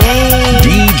 wewe.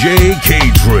 DJ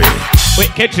Kaytrixx.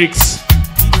 Wait, Kaytrixx.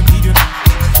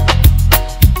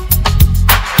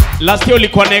 Last year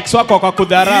ulikuwa na ex wako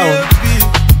akakudharau.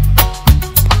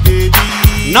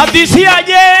 Na this year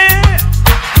je?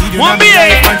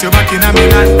 Mwambie.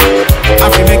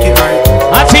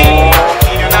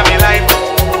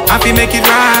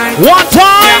 One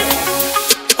time.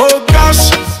 Oh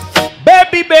gosh,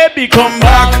 baby, come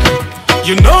back.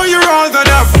 You know you're all that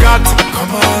I've got.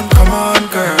 Come on,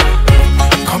 girl.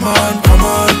 Come on,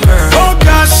 girl. Oh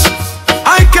gosh,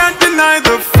 I can't deny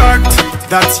the fact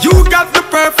that you got the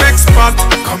perfect spot.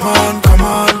 Come on,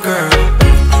 girl.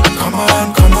 Come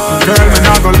on, girl. I'm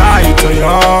not gonna lie to you.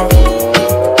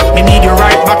 Me need you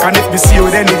right back, and if me see you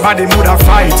with anybody, would I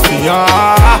fight for ya?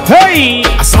 Hey!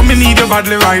 I saw me need you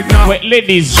badly right now. Wait,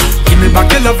 ladies. Give me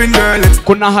back your loving girl.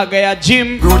 Kuna haga ya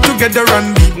gym, grow together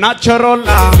and be natural.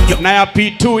 Na ya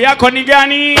P2 yako ni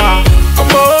gani?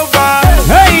 Come over.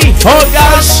 Hey! Oh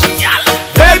gosh!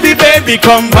 Baby,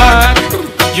 come back.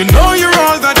 You know you're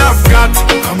all that I've got.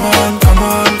 Come on,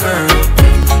 girl.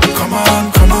 Come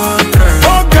on, girl.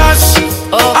 Oh gosh,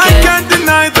 I can't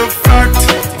deny the fact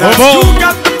that you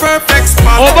got the perfect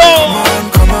spot.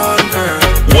 Come on, girl.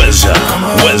 WEZA.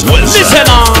 Listen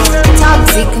on.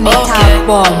 TOGZIK metal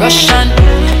bomb. Russian,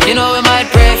 you know we might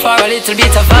pray for a little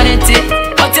bit of vanity,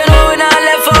 but you know we're not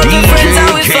left for the friends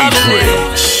and with family.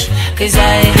 Cause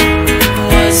I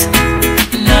was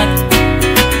not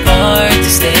born to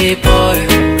stay poor.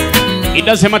 It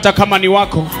doesn't matter kama ni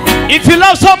wako. If you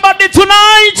love somebody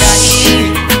tonight,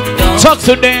 talk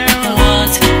to them.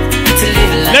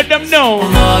 Let them know.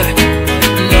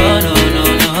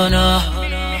 No.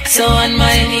 So on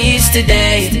my knees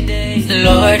today,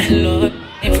 Lord, I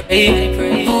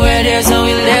pray. Where there's a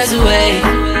will, there's a way.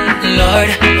 Lord,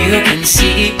 you can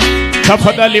see.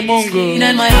 Tafadhali Mungu.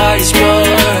 And my heart is pure.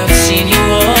 I've seen you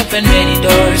open many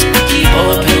doors. Keep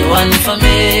open one for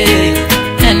me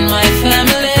and my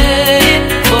family.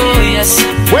 Oh yes.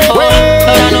 Wait. Oh,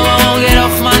 I know, get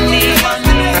off my knees.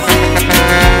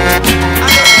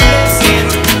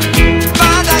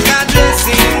 Father God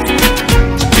blessing.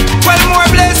 One more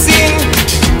blessing.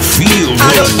 Feel I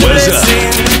love the WEZA.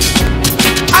 blessing.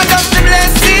 I love the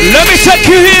blessing. Let me take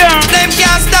you here. Them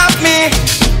can't stop me.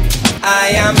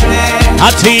 I am blessed.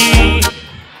 Ati.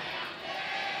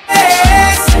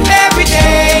 Every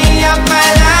day of my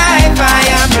life I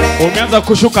am blessed. Umeanza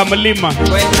kushuka mlima.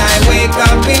 When I wake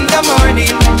up in the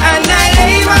morning and I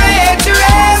lay my head to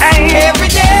rest. Every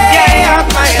day of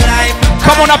my life.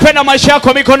 Kama unapenda maisha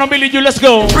yako mikono mbili juu, let's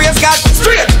go. Praise God,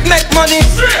 straight, make money,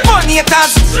 money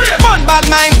haters, one bad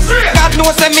mind. God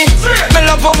knows me, me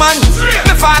love woman,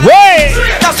 me father.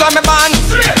 That's why me born.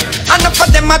 And up for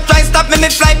them I try stop me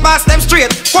fly past them straight.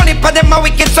 Only for them are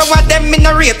wicked, so what them in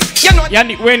a rate. You know,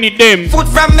 yani we ni dem. Food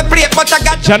from me plate, but I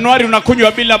got Januari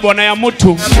unakunywa bila bwana ya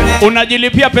mtu.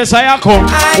 Unajilipia pesa yako.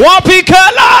 Wapi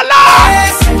kalala?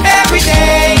 every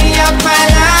day of my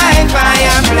life I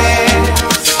am blessed.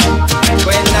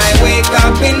 When I wake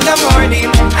up in the morning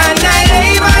and I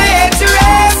lay my head to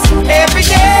rest. Every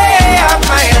day of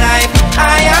my life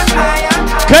I am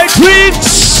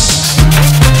Kaytrixx.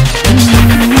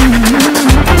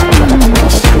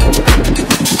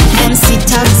 MC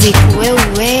TOGZIK,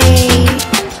 wewe.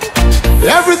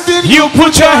 Everything you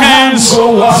put your hands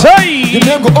go up. Say. You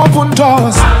name go open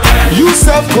doors. You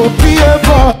self go be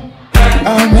able.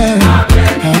 Amen.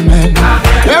 Amen.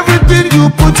 Everything you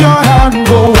put your hand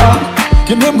go up.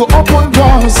 Your name go open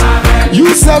doors.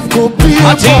 You self go be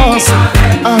a boss.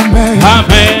 Amen.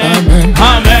 Amen. Amen.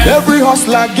 Amen. Every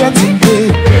hustler getting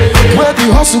paid. Where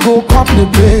the hustle go come the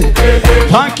pay.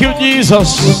 Thank you,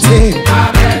 Jesus.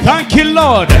 Thank you,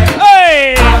 Lord.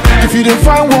 Hey. If you don't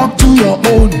find work, do your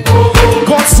own.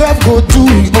 God self go do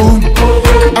his own.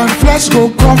 And flesh go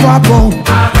cover bone.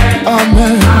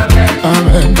 Amen.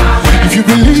 Amen. If you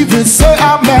believe it, say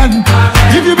amen.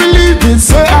 If you believe it,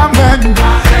 say amen.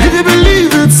 If you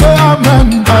believe it, say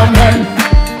amen. Amen.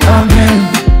 Amen.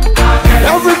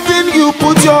 Everything you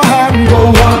put your hand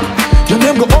go up. Your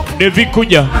name go up. Devi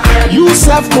kuja. You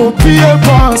self go be a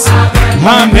boss.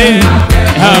 Amen.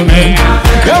 Amen.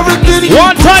 Everything you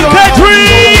one put time, your hand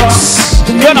Kaytrixx. go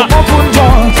up. Your name go open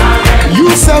doors. You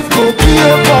self go be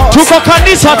a boss. Tuko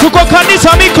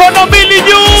kanisa mikono mbili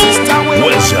juu.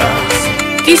 WEZA.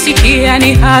 Kisikia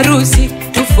ni harusi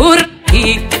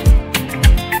tufurahi,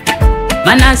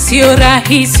 mana sio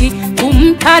rahisi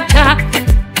kumpata.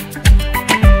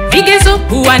 Vigezo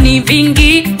huwa ni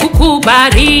vingi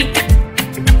kukubali.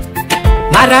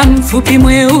 Mara mfupi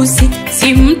mweusi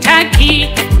simtaki.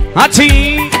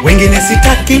 Ati wengine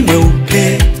sitaki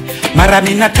mweupe, mara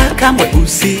minataka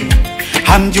mweusi.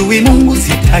 Hamjui Mungu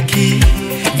sitaki.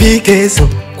 Vigezo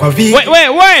kwa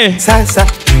we. Sasa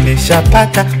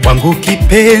nimeshapata wangu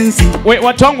kipenzi. We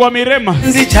watu wangu wa Mirema.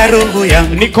 Nzi cha roho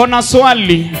yangu. Niko na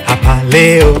swali. Hapa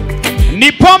leo.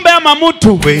 Ni pombe ama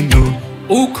mtu? Wenu.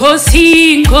 Uko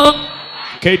single.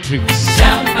 Kaytrixx.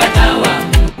 Shampatawa.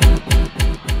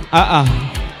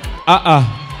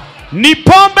 Ni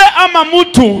pombe ama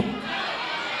mtu?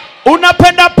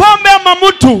 Unapenda pombe ama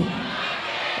mtu?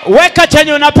 Weka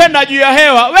chenye unapenda juu ya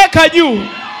hewa. Weka juu.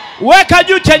 Weka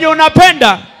juu chenye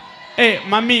unapenda.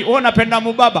 Mami, wewe unapenda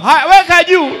mubaba. Haya, weka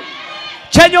juu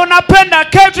chenye unapenda.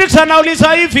 Kaytrixx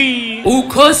anauliza hivi.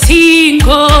 Uko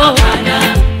single. Hapana.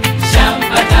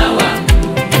 Shampatawa.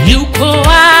 Yuko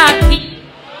wapi?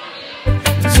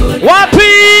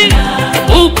 Wapi?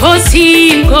 Uko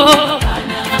single.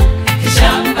 Hapana.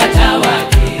 Shampatawa.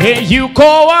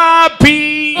 Yuko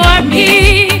wapi?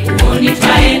 Wapi?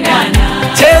 Unifaendana.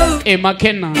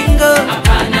 Makena.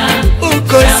 Hapana.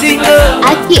 Uko single.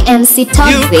 Aki MC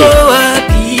TOGZIK. Yuko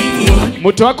wapi?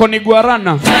 Mtu wako ni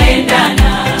guarana.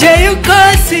 Faendana. Je, yuko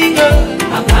single?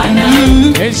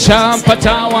 Hapana.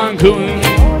 Shampata wangu.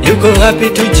 Yuko wapi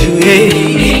tujue?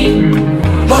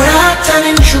 Bora hata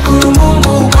nimshukuru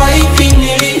Mungu kwa hivi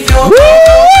nilivyo.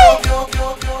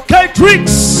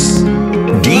 Kaytrixx.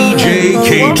 DJ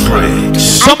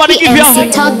Kaytrixx. Somebody give your MC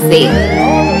TOGZIK.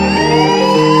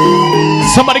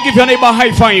 Somebody give your neighbor a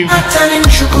high five. Hata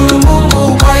nimshukuru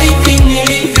Mungu kwa hivi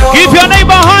nilivyo. Give your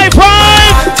neighbor a high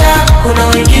five. Hata kuna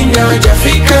wengine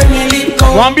hawajafika nilipo.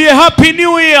 Mwambie happy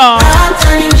new year.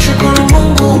 Hata nimshukuru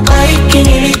Mungu kwa hivi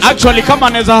Actually, kama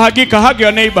anaweza hagika, hug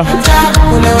your neighbor.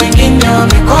 Kuna wengine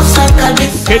wamekosa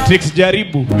kabisa. Kaytrixx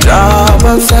jaribu.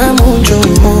 Tabasamu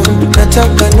njoo,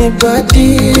 nataka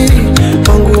nibadili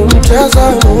wangu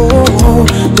mtazamo,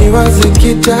 niwaze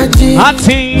kitaji.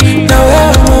 Hati. Na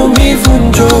wewe maumivu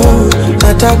njoo,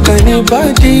 nataka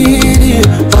nibadili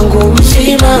wangu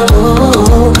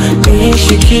msimamo,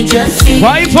 niishi kijasiri.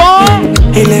 Kwa hivyo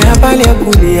ile habari ya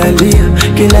kulialia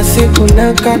kila siku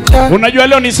nakata. Unajua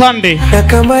leo ni Sunday. Na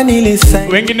kama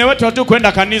nilisaini wengine wetu hatu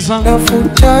kwenda kanisa.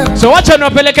 Nafuta. So wacha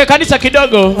niwapeleke kanisa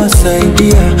kidogo.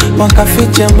 Wasaidia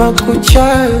wakaficha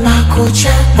makucha.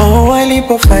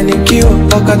 Walipofanikiwa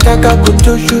wakataka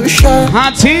kutushusha.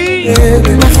 Hati.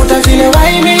 Nafuta zile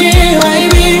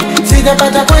waibi.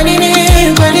 Sijapata kwa nini?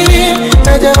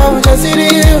 Najama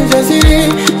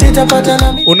ujasiri. Nitapata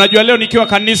na mimi. Unajua leo nikiwa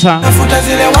kanisa. Nafuta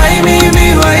zile waibi.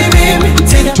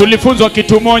 Tulifunzwa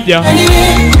kitu moja.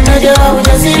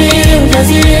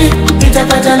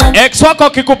 Ex wako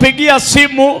akikupigia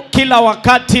simu kila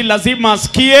wakati lazima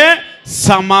asikie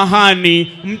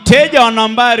samahani. Mteja wa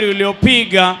nambari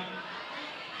uliopiga.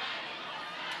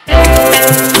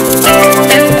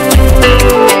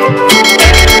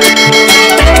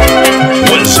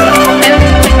 WEZA.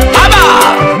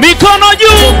 Aba! Mikono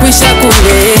juu! Kwisha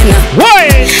kunena.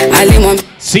 Woi! Alimwambia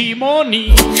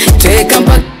Simoni. Teka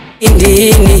mpaka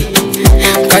indini.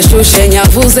 Kashushe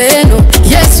nyavu zenu.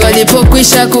 Yesu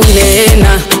alipokwisha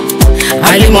kunena.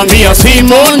 Alimwambia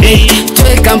Simoni.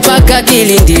 Teka mpaka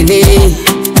kilindini.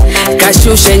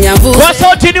 Kashushe nyavu. Kwa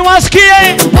sauti niwasikie.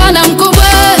 Bwana mkubwa.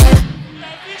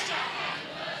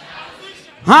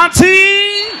 Hati.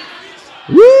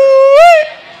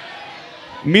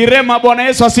 Mirema, Bwana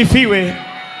Yesu asifiwe.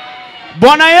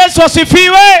 Bwana Yesu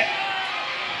asifiwe.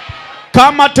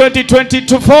 Kama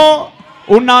 2024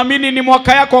 unaamini ni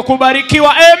mwaka yako wa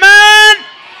kubarikiwa, amen.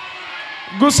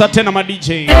 Gusa tena ma DJ.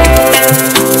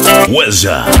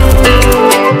 WEZA.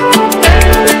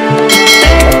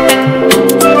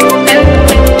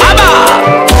 Aba!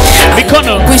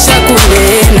 Mikono. Kwisha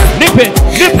kunena. Nipe.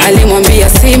 Alimwambia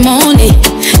Simoni.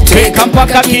 Teka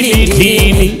mpaka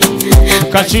kilindini.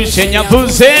 Kashushe nyavu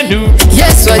zenu.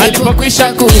 Yesu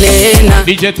alipokwisha kunena.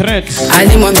 DJ Threat.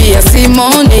 Alimwambia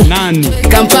Simoni. Nani?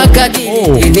 Teka mpaka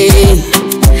kilindini.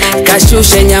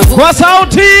 Kashushe nyavu. Kwa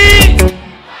sauti.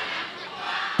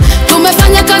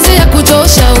 Tumefanya kazi ya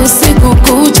kutosha usiku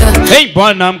kucha. Hey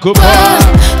Bwana mkubwa.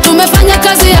 Tumefanya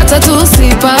kazi hata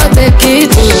tusipate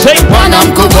kitu. Hey Bwana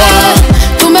mkubwa.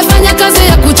 Tumefanya kazi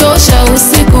ya kutosha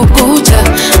usiku kucha.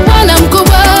 Bwana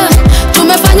mkubwa.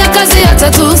 Tumefanya kazi hata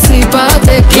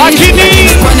tusipate kitu. Lakini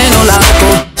kwa neno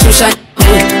lako shusha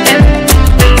nyavu.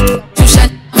 Shusha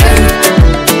nyavu.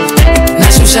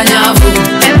 Na shusha nyavu.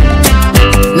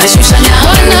 Na shusha nyavu.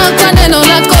 Bwana kwa neno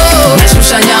lako. Na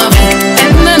shusha nyavu.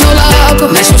 Neno lako.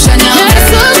 Na shusha nyavu.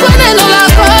 Yesu kwa neno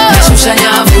lako. Na shusha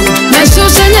nyavu. Na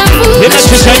shusha nyavu. Na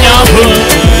shusha nyavu.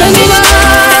 Neno lako.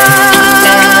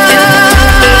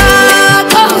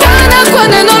 Bwana kwa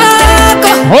neno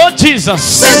lako. Oh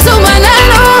Jesus. Tuma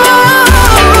neno.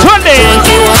 Twende.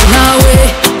 Nikiwa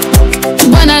nawe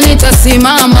Bwana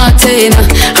nitasimama tena.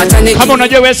 Hata nikiwa kama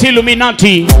unajua wewe si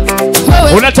Illuminati.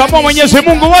 Unatambua Mwenyezi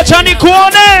Mungu, wacha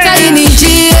nikuone.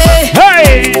 Nijie.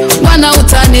 Hey! Bwana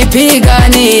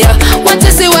utanipigania.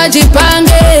 Watesi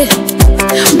wajipange.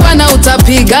 Bwana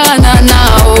utapigana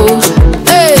nao.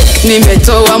 Hey!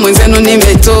 Nimetoa mwenzenu,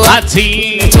 nimetoa.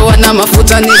 Ati. Nimetoa na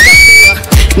mafuta nikatoa.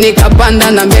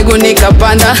 Nikapanda na mbegu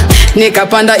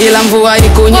nikapanda ila mvua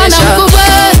ikunyesha. Bwana mkubwa.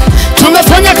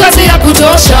 Tumefanya kazi ya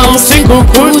kutosha usiku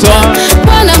kutwa.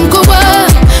 Bwana mkubwa.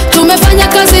 Tumefanya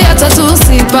kazi hata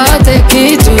tusipate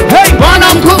kitu. Hey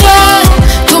Bwana mkubwa.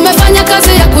 Tumefanya kazi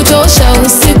ya kutosha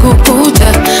usiku kucha.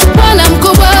 Bwana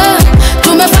mkubwa.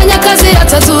 Tumefanya kazi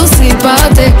hata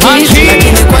tusipate kitu.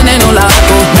 Lakini kwa neno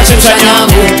lako nashusha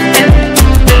nyavu.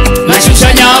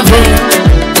 Nashusha nyavu.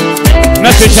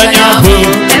 Nashusha nyavu.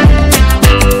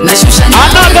 Nashusha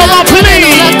nyavu. Another one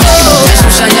please.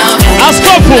 Nashusha nyavu.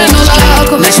 Askofu.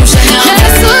 Nashusha nyavu.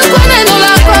 Yesu kwa neno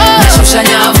lako. Nashusha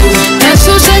nyavu.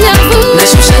 Nashusha nyavu.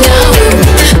 Nashusha nyavu.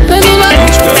 Neno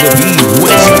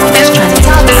lako.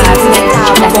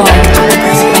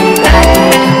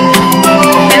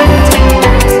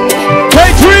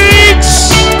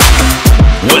 Kaytrixx.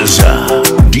 WEZA.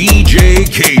 DJ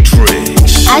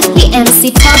Kaytrixx. As the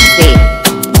MC TOGZIK.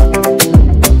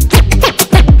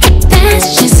 That's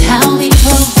just how we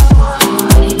roll.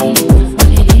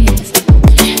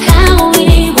 How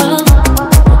we roll.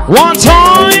 One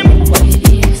time.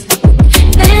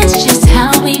 That's just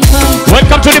how we roll.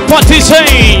 Welcome to the party,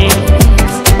 say.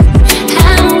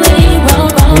 How we roll.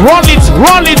 Roll it,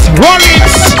 roll it, roll it.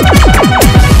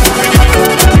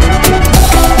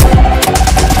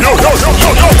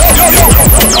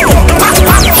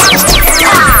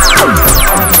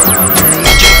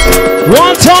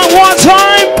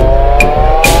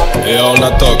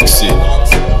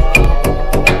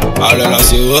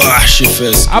 she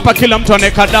first. Hapa kila mtu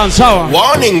anaweka dance sawa.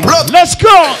 Warning, blood. Let's go.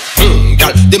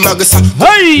 Girl, the magasa.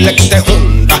 Hey. Like the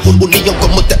Honda. Uniyongo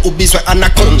mote ubizwe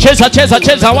anaconda.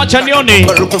 Cheza, wacha nione.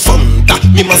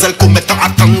 Mi mazel kumeta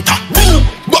atanta.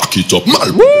 Back it up,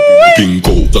 mal.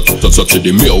 Bingo. That's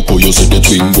the milk, you say the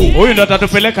twingo. Huyu ndo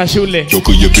atatupeleka shule.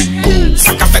 Yoko ye bingo.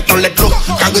 Saka fait on let go.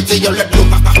 Kagete yo let go.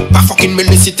 Pas fucking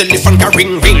menace téléphone ka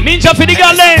ring ring. Ninja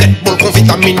Fidigale. Red Bull con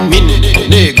vitamine min.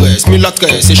 Négresse,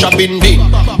 milatresse, c'est chabin bin.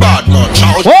 Bad man,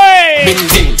 charge. Hey. Bin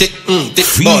ding, tic,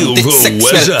 bon, tic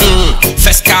sexuel.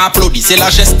 Fes ka applaudi, c'est la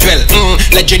gestuelle.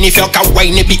 Les Jennifer ka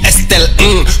wine et puis Estelle.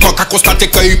 Quand ka constate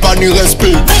que y pas ni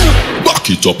respect. Back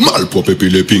it up, mal propre et puis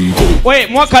les pingo. Wait,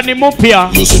 mwaka ni mpya.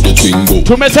 Yo c'est the twingo.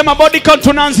 Tumesema body count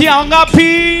tunaanzia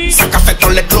ngapi? Saka fait on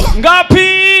let go.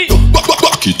 Ngapi?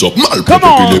 Back it up, mal propre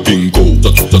et puis les pingo.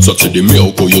 That's the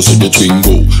milk, you say the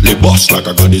twingo. Les boss like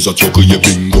a god is a choco ye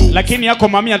bingo. Lakini yako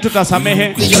mamia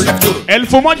tutasamehe.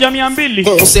 1200.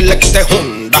 On select the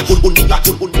Honda.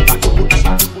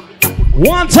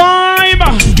 One time.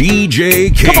 DJ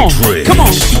Kaytrixx. Come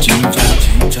on.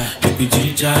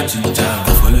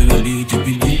 Follow your lead, you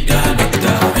be leader.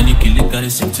 Any killer got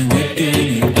it sent to me.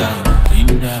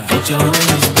 Get your own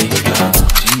speaker.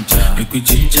 Make we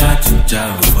ginger.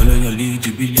 Follow your lead,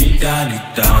 you be leader.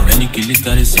 Any killer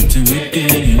got it sent to me.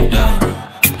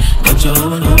 Get your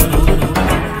own.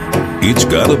 It's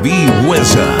gotta be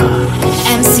WEZA.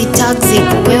 MC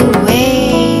TOGZIK,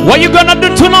 wewe. What you gonna do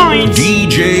tonight?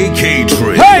 DJ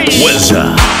Kaytrixx. Hey.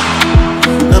 WEZA.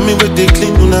 Now me with the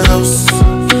clean on the house.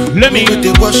 Let me with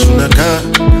the wash on the car.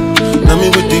 Now me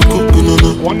with the cook no.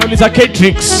 Wanauliza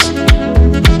Kaytrixx.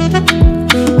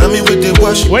 Now me with the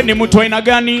wash. Wewe ni mtu aina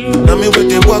gani? Now me with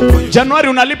the work. Januari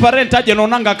unalipa rent aje na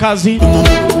unanga kazi?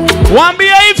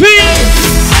 Waambie hivi.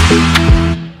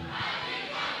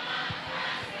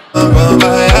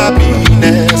 My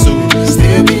happiness, so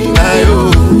still be my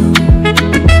own.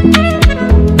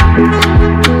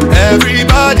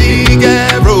 Everybody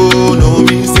get bro, no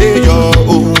me say your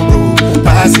own bro,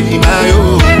 passing my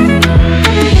own.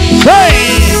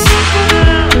 Hey!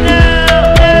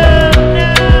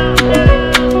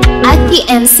 Aki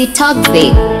MC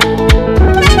TOGZIK.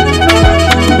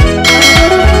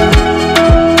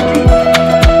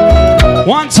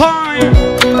 One time.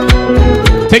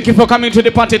 Thank you for coming to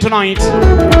the party tonight.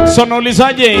 So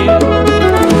naulizaje?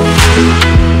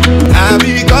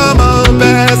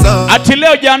 Ati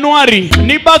leo Januari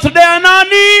ni birthday ya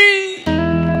nani?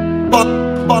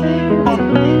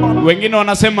 Wengine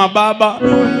wanasema baba,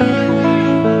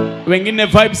 wengine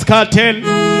Vibes Cartel.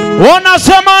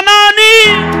 Wanasema nani?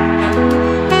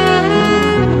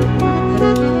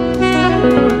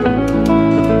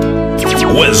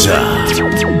 WEZA.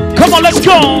 Come on, let's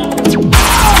go.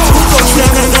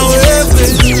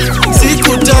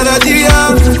 Sikutarajia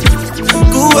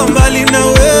kuwa mbali na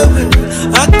wewe,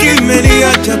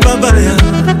 akimeniacha babaya,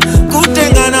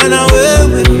 kutengana na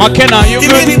wewe. Makena, you good?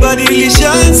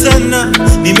 Imenibadilisha sana,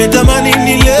 nimetamani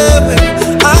nilewe,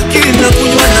 akina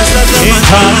kunywa na sasa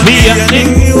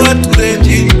ni watu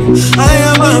reji.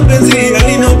 Haya mapenzi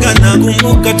yalinoga na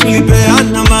kumbuka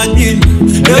tulipeana majini.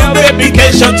 Leo baby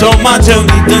kesho tomato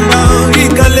mitandao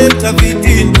ikaleta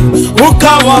vitina.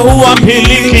 Ukawa huwa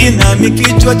mpiliki na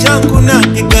mikichwa changu na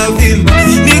kikavimba.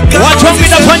 Watu wangu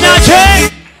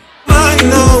inafanyaje?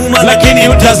 Inauma lakini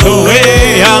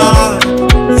utazoea.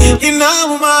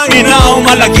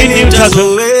 Inauma lakini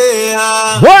utazoea.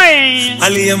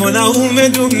 Hali mwanaume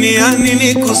duniani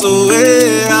ni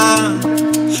kuzoea.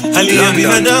 Hali ya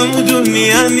binadamu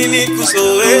duniani ni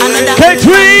kuzoea.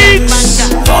 Kaytrixx.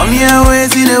 Come here,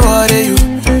 where's the water you?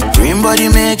 Dream body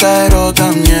make I rock,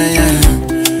 yeah.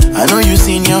 I know you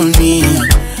seen your me.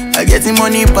 I get the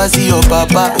money pass your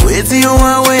papa. Wait till you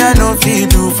want way I know feel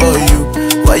do for you.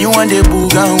 Why you want the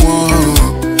booga one?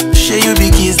 Share you be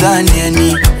kiss than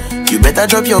any. You better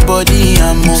drop your body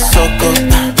and move sucker.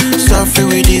 Suffer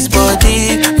with this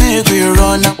body, make we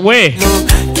run away.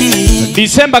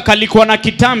 December kalikuwa na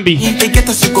kitambi,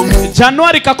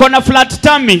 Januari kakona flat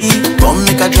tummy.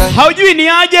 Haujui ni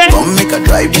aje?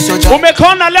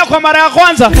 Umekona leo kwa mara ya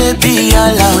kwanza? Kambie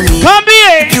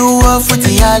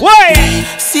wey.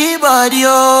 See body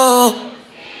oh.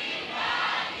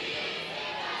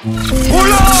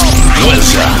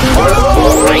 WEZA.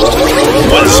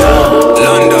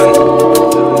 London.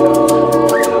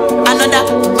 Another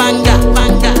banger.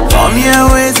 Come here,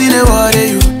 where's the water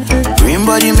you? Green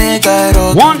body make I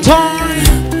rock. One time.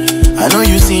 I know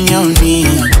you seen your me.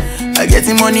 I get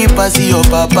the money pass your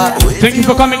papa. Thank you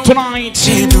for coming tonight.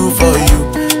 She do for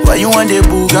you. Why you want the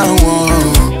booga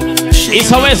one?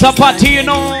 It's always a party, you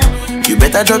know. You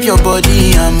better drop your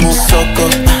body and move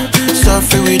sucker.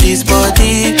 Suffer with this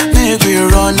body. make we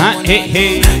run.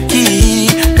 Key,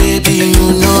 baby, you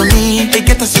know me. They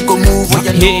get us to go move where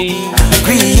you know.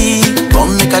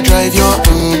 Come make a drive your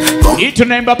hii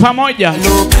tunaimba pamoja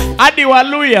hadi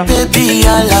waluya. Baby,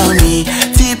 allow me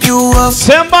tip you up.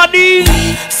 Somebody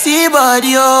see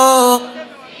body oh.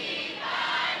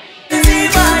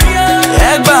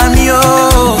 Egg by me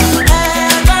oh.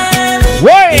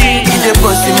 Way the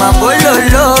boss in my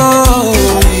bololo.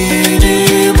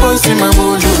 The boss in my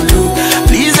bololo.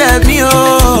 Please help me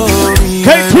oh.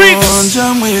 Kaytrixx.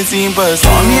 I'm waiting for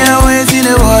some here waiting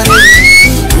the water.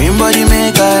 Green body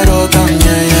make I rock am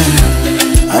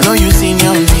yeah. I know you seen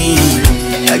your me.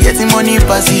 I getting money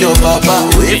pass your papa.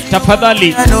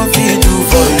 Tafadhali I don't feel do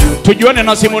for you. Tujuane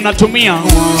na simu natumia.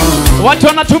 Watu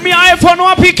wanatumia iPhone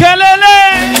wapi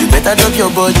kelele? You better drop your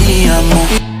body amo.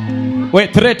 We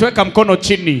threat weka mkono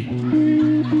chini.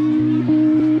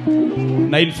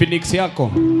 Na Infinix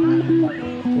yako.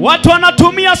 Watu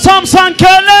wanatumia Samsung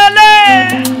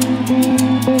kelele.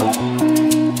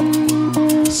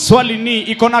 Swali ni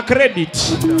iko na credit.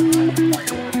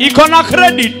 Iko na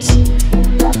credit.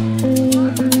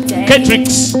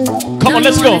 Kaytrixx. Come on,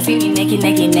 let's go.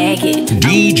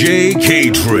 DJ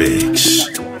Kaytrixx.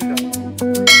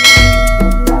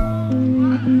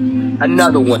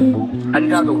 Another one.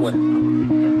 Another one.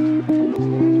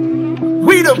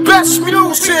 We the best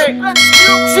music.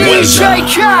 DJ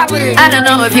Khaled. I don't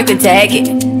know if you can take it.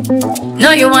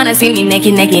 No, you wanna see me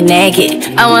naked, naked, naked.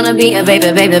 I wanna be a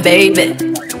baby, baby, baby.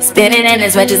 Spinning in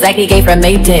his wedges like he came from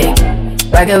Maytag.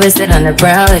 Rocket with it on the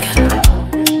brown like.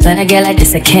 When I get like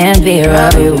this, I can't be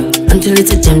around you until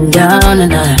it's a dim down a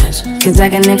notch. Cause I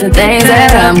can think of things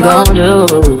that I'm gon' do.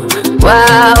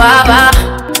 Wow, wow, wow.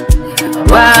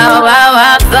 Wow, wow,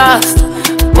 wow, thoughts.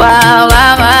 Wow,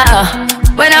 wow, wow.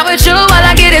 When I'm with you, all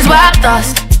I get is wild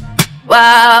thoughts.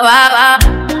 Wow, wow, wow.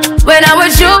 When I'm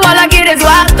with you, all I get is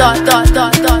wild thoughts.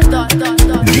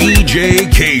 DJ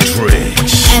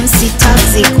Kaytrixx. MC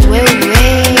TOGZIK,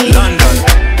 wewe. London.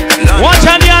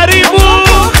 Wacha niharibu.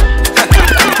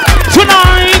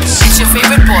 Tonight. It's your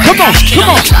favorite boy. Come on, come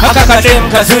on. Haka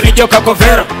kadem kazuri joka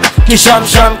kovero. Kisham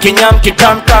sham kinyam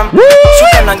kitam tam.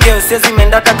 Shuka na ngeo sezi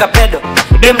mendata kapedo.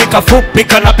 Dem nikafupi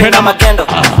kanapenda magendo.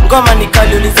 Ngoma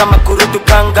nikaliuliza makurutu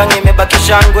kanga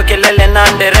imebakisha ngwe kelele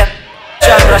na ndere.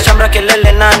 Shamra shamra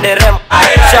kelele na nderemo.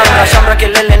 Shamra shamra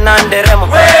kelele na nderemo.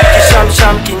 Kisham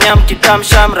sham kinyam kitam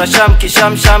shamra sham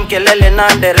kisham sham kelele na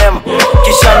nderemo.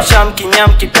 Kisham sham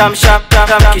kinyam kitam sham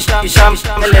tam kisham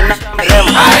kelele na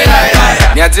nderemo.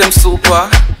 Niaje msupa.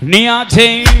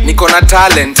 Niaje. Niko na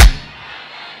talent.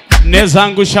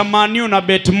 Nezangu shamani una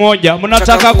bet moja.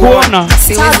 Mnataka kuona?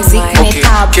 Okay,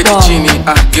 keti chini,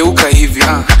 geuka hivi,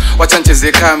 wacha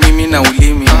nicheze kama mimi na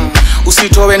ulimi.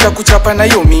 Usitoe enda kuchapa na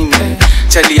hiyo mini.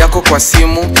 Chali yako kwa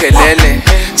simu, kelele.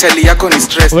 Chali yako ni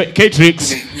stress.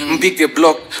 Kaytrixx. Mpige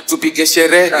block, tupige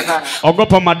sherehe.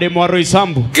 Ogopa mademo wa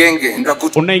Roysambu. Genge,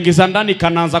 unaingiza ndani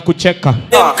kanaanza kucheka.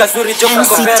 Kazuri joka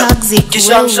kovero.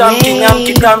 Kisham sham kinyam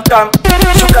kitam tam.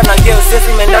 Shuka na ngeo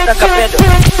sezi mendata kapedo.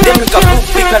 Dem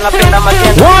nikafupi kanapenda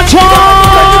magendo. Watch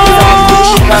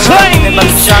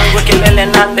Shangwe kelele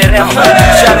na nderemo.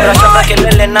 Shamra shamra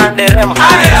kelele na nderemo.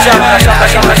 Shamra shamra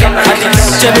shamra shamra.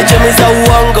 Chemi chemi za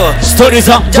uongo. Stories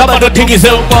za jaba do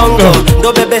tingize ubongo.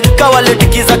 Ndo bebe kawale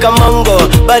tikiza kamongo.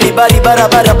 Bari bari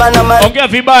barabara bana mari. Ongea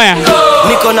vibaya.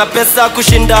 Niko na pesa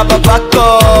kushinda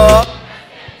babako.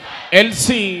 LC.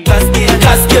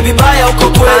 Kasike vibaya uko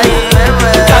kweli.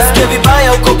 Kasike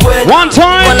vibaya uko kweli. One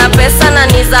time. Wana pesa na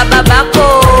ni za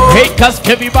babako. Hey,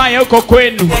 kasike vibaya uko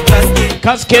kwenu.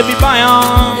 Kasike vibaya.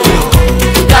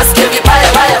 Kasike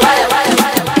vibaya baya baya baya.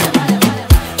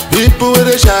 People with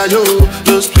the shy yo,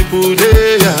 those people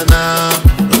they are now.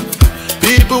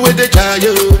 People with the shy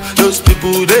yo, those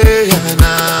people they are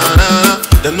now.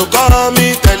 They no call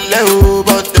me tell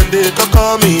but then they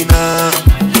call me now.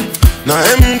 Now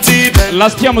empty bed.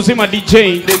 Last year mzima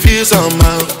DJ. They feel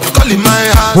somehow. Calling my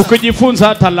house. Hukujifunza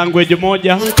hata language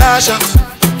moja.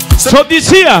 So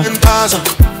this year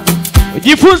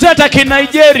jifunze hata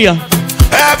Nigeria.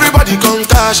 Everybody come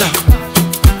Tasha.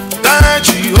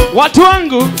 Watu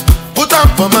wangu put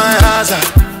up for my house.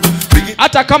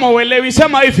 Hata kama uelewi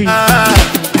sema hivi.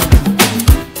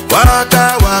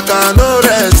 Waka waka no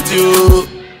rest you.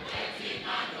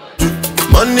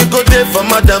 Money go there for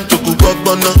madam to cook up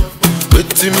bono.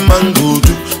 Waiting man go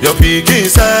do. Your picking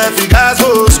self you guys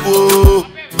go school.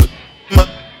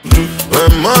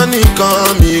 When money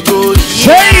come you go.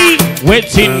 Hey,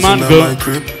 waiting man go.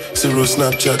 Zero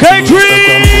Snapchat.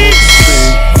 Kaytrixx.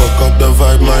 Fuck up the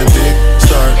vibe, my dick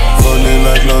start falling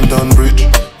like London Bridge.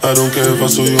 I don't care if I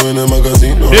saw you in a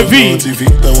magazine or on TV.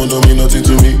 That one don't mean nothing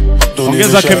to me. Don't need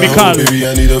a shower, baby,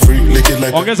 I need a free. Lick it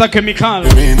like Ongeza chemical. You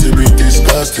mean to be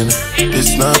disgusting.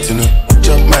 It's nothing.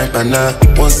 Jump my banana.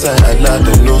 One side I lie,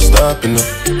 then no stopping.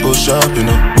 Go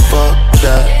shopping. Fuck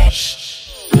that.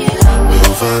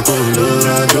 If I go do,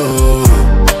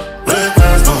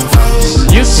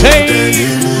 you say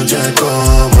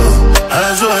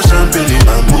as I champagne in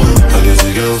my mood. I guess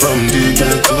a girl from the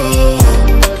ghetto.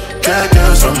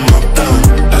 Girls from uptown.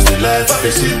 That's the life of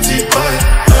a city boy.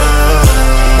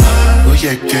 Oh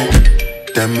yeah,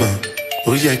 get them up.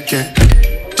 Oh yeah, get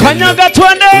Kanyaga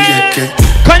twende.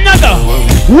 Kanyaga.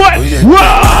 What?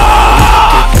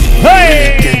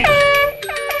 Hey.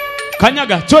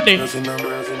 Kanyaga twende.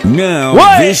 Now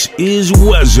this is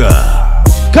WEZA.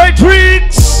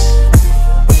 Kaytrixx.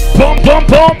 Pom pom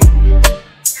pom.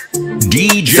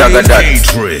 DJ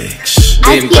Kaytrixx.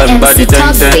 MC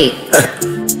TOGZIK.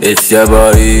 It's your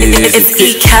boy. It's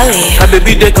E. Kelly. My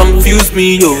baby, they confuse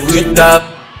me, yo, with that.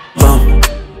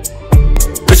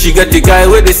 But she got the guy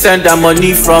where they send her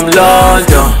money from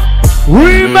London.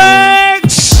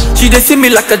 Remix. She they see me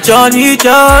like a Johnny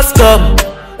just come.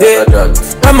 Hey,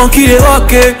 that monkey they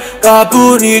walking,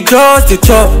 baboon he just the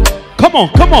chop. Come on,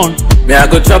 come on. Me I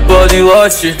go chop all the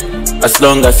washing, as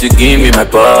long as you give me my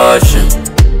passion.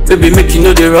 Baby, make you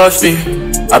know they rush me.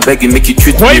 I beg you, make you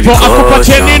treat me with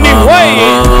caution.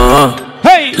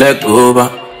 Hey, leg over.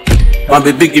 My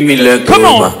baby, give me leg come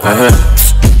over. On.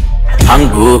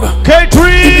 Hang over.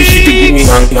 Kaytrixx. Baby, she give me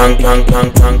hang.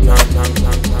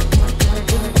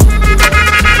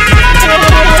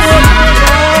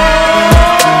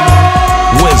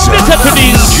 WEZA.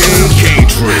 DJ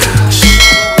Kaytrixx.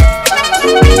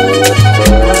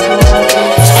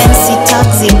 MC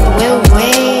TOGZIK,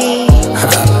 way.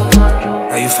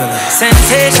 How you feeling?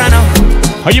 Sensational.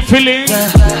 How you feeling?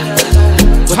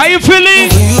 How you feeling?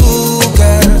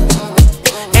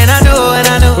 And I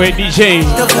know. Wait, DJ.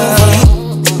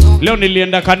 Leo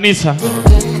nilienda kanisa.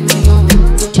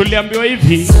 Tuliambiwa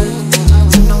hivi.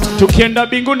 Tukienda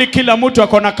binguni kila mtu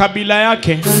akona kabila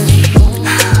yake.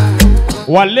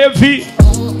 Walevi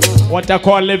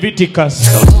watakuwa Leviticus.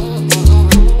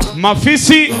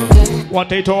 Mafisi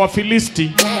wataitwa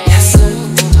Wafilisti.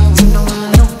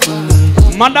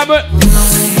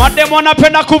 Mademo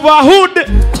wanapenda kuvaa hood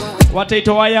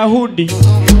wataitwa Wayahudi.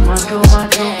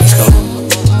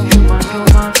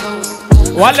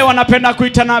 Wale wanapenda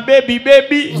kuitana baby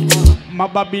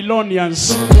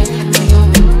Mababylonians.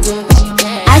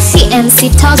 I see MC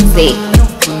TOGZIK.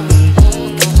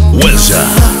 WEZA.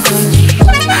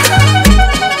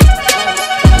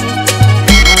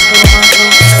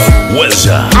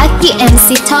 WEZA. I see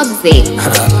MC TOGZIK.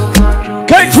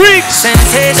 Kaytrixx.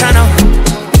 Sensational.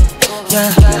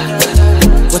 Yeah.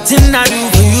 What didn't I do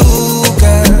for you,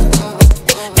 girl?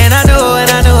 And I know. I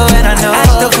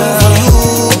still fall for you.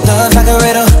 Love like a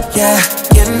riddle, yeah.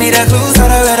 Give me the clues for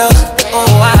the riddle. Oh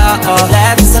wow,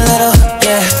 laugh just a little,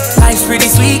 yeah. Life's pretty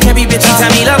sweet, every bitch. She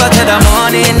tell me love her to the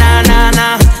morning, nah.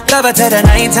 Love her to the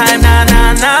nighttime, nah.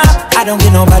 I don't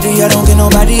get nobody, yeah.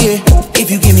 If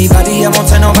you give me body, I won't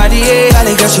tell nobody, yeah.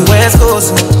 Valley girl, she wears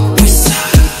clothes.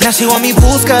 Now she want me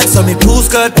pool skirt, so me pool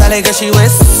skirt. Valley girl, she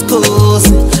wears schools.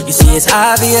 You see, it's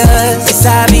obvious.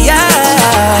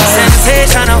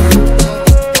 Sensational.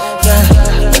 Yeah.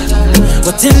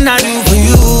 What didn't I do for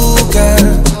you,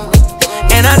 girl?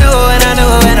 And I know. I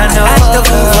still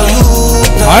fall for you.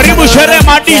 Haribu sherehe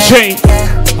ma DJ.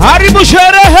 Haribu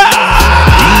sherehe.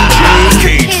 DJ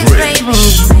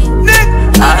Kaytrixx.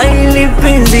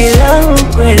 Penzi langu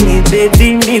kweli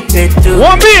baby nipe tu.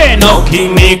 Wambie na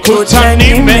ukinikuta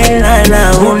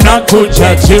nimelala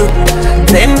unakuja tu.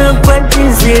 Tena kwa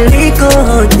jinsi liko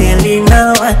hoteli na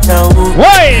watau.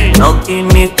 Na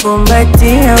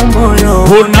ukinikumbatia moyo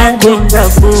unadunda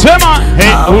pu. Sema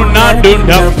hey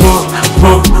unadunda pu.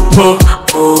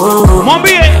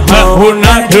 Mwambie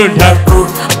unadunda pu.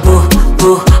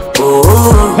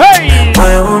 Hey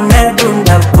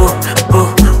unadunda pu.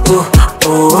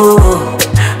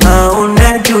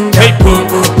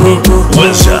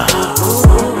 WEZA.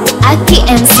 I see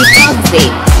MC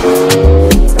TOGZIK.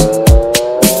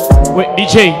 Wait,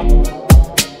 DJ.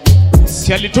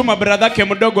 Si alituma brother yake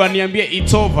mdogo aniambie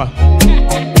it's over.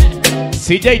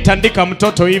 Sijaitandika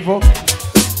mtoto hivyo.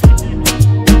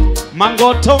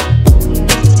 Mangoto.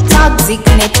 TOGZIK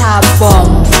neta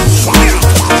bomb.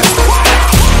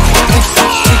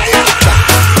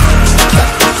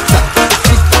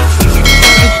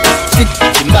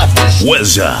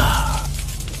 WEZA.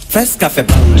 Fresh cafe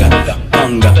banga.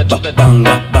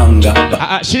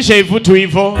 Shisha ivutu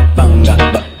hivyo. Banga.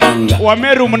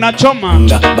 Wameru mnachoma.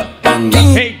 Banga.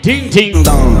 Hey ting ting.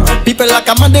 People like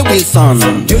Amanda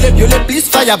Wilson. You le please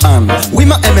fire ban. Oui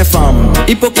ma MFM.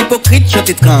 Hypocrite je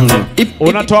t'étrangle.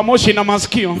 Unatoa moshi na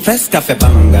masikio. Fes cafe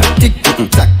banga. Tic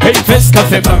tac. Hey fes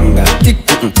cafe banga. Tic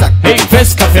tac. Hey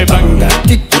fes cafe banga.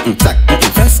 Tic tac.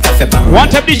 Fes cafe banga. One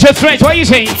time DJ straight. What are you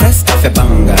saying? Fes cafe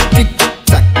banga. Tic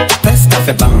tac. Fes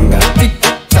cafe banga. Tic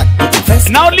tac.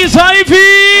 Now listen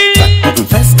hivi.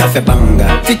 Fes cafe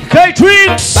banga.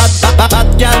 Kaytrixx.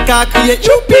 Bad girl ka kriye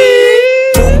choupi.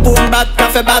 Boom boom bad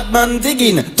cafe bad man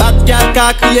digging. Bad girl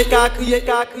ka kriye.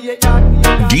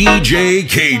 DJ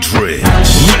Kaytrixx,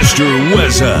 Mr.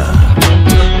 WEZA.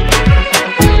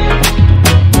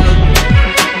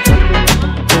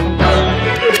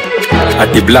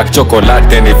 Ati black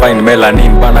chocolate ni fine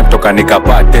melanin bana toka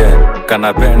nikapate.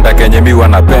 Kanapenda kenye mi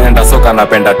wanapenda so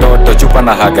kanapenda toto chupa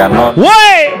na haga no.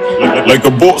 Like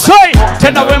a boss. Say,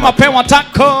 tena wema pewa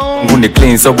tako. Nguni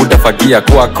clean so butafagia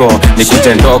kwako.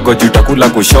 Nikuje ndogo jutakula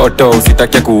kushoto.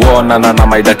 Usitake kuona na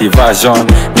my dirty version.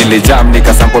 Nilijam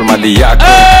nikasample mali yako.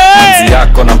 Manzi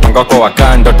yako na mpango wako wa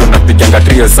kando. Tunapiganga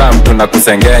trio sam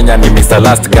tunakusengenya. Ni Mr.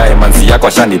 Last Guy manzi yako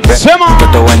ashanipe.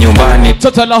 Mtoto wa nyumbani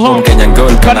Toto la home Kenyan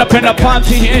girl kanapenda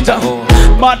party hita.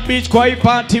 Bad bitch kwa hii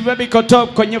party baby ko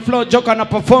top kwenye flow joka na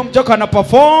perform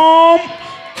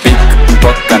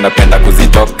Pick kanapenda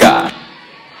kuzitoka.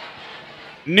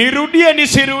 Nirudie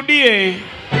nisirudie.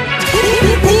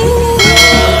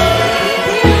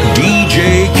 DJ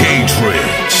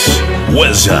Kaytrixx,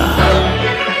 WEZA.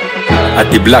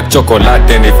 Ati black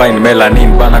chocolate ni fine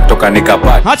melanin bana kutoka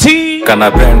nikapata. Hati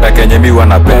kanapenda kenye mi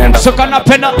wanapenda. So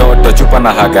kanapenda toto chupa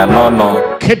na haga nono.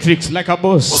 Kaytrixx like a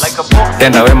boss.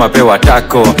 Tenda wema pewa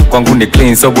tako. Kwangu ni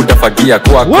clean so butafagia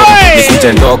kwako.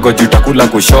 Nikuje ndogo jutakula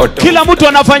kushoto. Kila mtu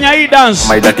anafanya hii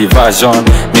dance. My dirty version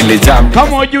nilijam.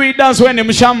 Kama hujui dance wewe ni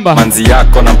mshamba. Manzi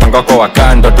yako na mpango wako wa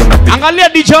kando tunapiga. Angalia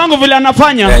DJ wangu vile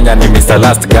anafanya. Kenya ni Mr.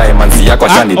 Last Guy manzi yako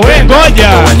ashanipenda. Ngoja.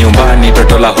 Kwa nyumbani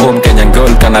toto la home Kenyan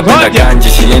girl kanapenda ganji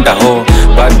shienda ho.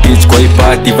 Bad bitch kwa hii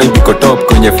party vibe iko top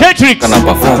kwenye Kaytrixx kana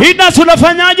perform. Hii dance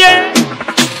unafanyaje?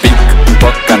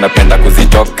 Pick kanapenda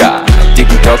kuzitoka.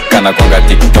 TikTok kanakwanga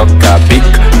TikToka. Big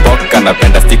Pok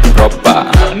kanapenda stick proper.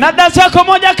 Na dance yako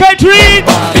moja Kaytrixx.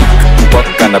 Pok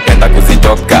kanapenda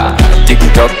kuzitoka.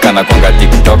 TikTok kanakwanga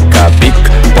TikToka. Big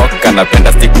Pok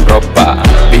kanapenda stick proper.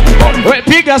 Big bomb. We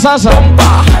piga sasa.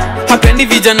 Hapendi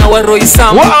vijana wa Roy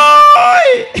Sam.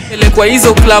 Ele kwa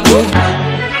hizo klabu.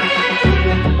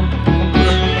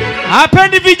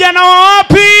 Hapendi vijana wa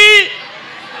wapi?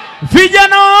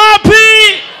 Vijana wa wapi?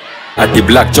 Ati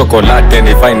black chocolate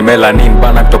ni fine melanin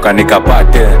bana kutoka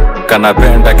nikapate.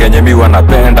 Kanapenda kenye mi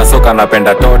wanapenda so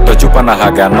kanapenda toto chupa na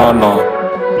haga nono.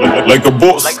 Like a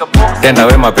boss. Tenda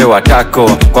wema pewa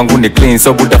tako. Kwangu ni clean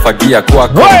so butafagia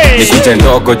kwako. Nikuje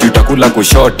ndogo jutakula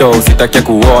kushoto. Usitake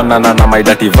kuona na my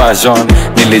dirty version.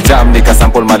 Nilijam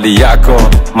nikasample mali yako.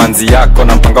 Manzi yako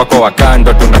na mpango wako wa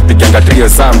kando. Tunapiganga trio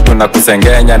sam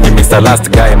tunakusengenya. Ni Mr. Last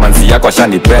Guy manzi yako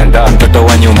ashanipenda. Mtoto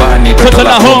wa nyumbani toto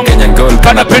la home Kenyan girl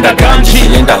kanapenda ganji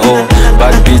shienda ho.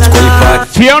 Bad bitch kwa hii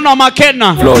party Fiona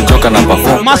Makena flow joka na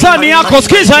perform. Masani yako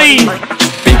sikiza hii.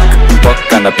 Pok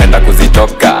kanapenda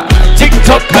kuzitoka.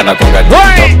 TikTok kanakwanga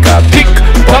TikToka. Big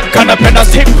Pok kanapenda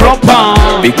stick proper.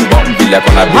 Big bomb bila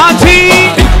kona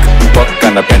big Pok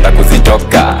kanapenda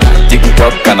kuzitoka.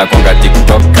 TikTok kanakwanga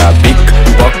TikToka. Big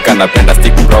Pok kanapenda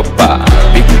stick proper.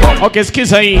 Big bomb. Okay,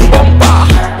 sikiza hii. Bomba.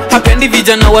 Hapendi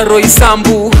vijana wa Roy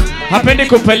Sambu. Hapendi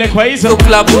kupelekwa hizo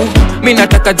klabu. Mimi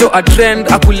nataka jo a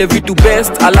trend akule vitu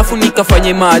best alafu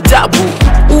nikafanye maajabu.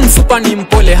 Msupa ni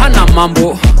mpole hana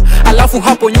mambo. Alafu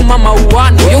hapo nyuma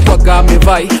mauano yokwaga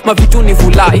amevai mavitu ni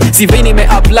vulai sivei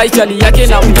nimeapply chali yake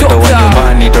na mtoka. Mtoto wa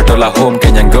nyumbani toto la home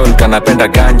Kenyan girl kanapenda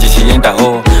ganji shienda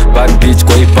ho. Bad bitch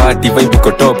kwa hii party vibe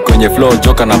iko top kwenye flow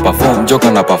joka na perform.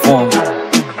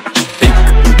 Big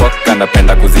Pok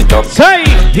kanapenda kuzitoka. Say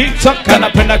TikTok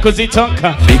kanapenda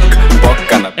kuzitoka. Big Pok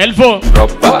kanapenda Elvo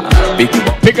proper. Big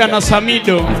piga na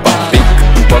Samido. Big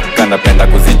Pok kanapenda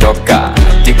kuzitoka.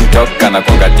 TikTok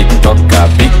kanakwanga TikToka.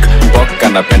 Big Pok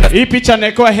kanapenda. Hii picha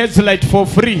naekoa headlight for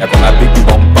free. Yakona big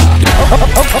bomba.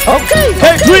 Okay.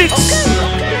 Kaytrixx.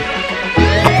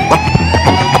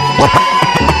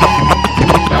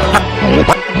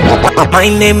 My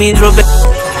name is Robert.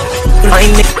 My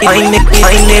name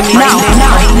is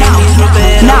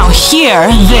Now hear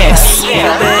this.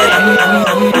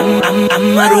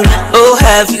 Oh,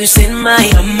 have you seen my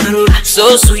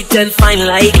so sweet and fine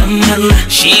like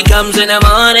she comes in the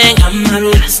morning,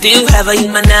 still have her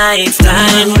in my night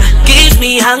time. Gives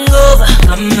me hangover,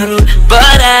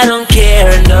 but I don't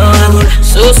care, no.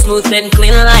 So smooth and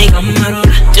clean like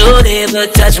don't ever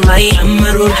touch my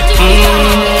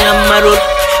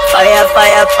Fire,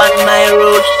 fire on my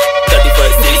road.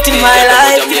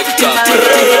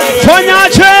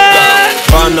 Fanyaje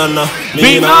Banana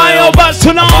Binayo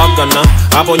basuna Bakana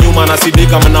Hapo nyuma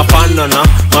nasidika mnafanana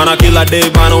Mana kila day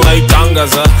bana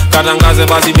unaitangaza Katangaze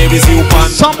basi baby si upanda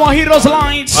Some heroes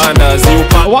lines Panda si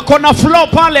upanda Wako na flow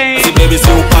pale Si baby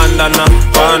si upanda na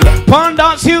Panda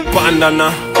Panda si Panda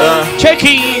na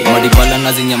Cheki Madibala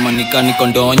nazinyamanika niko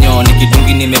ndonyo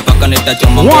Nikidungi nimepaka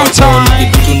netachoma One time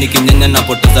Nikidudu nikinyanya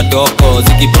napoteza doko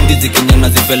Zikipundi zikinyana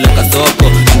zipeleka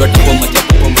soko Ndo tapo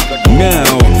machapo.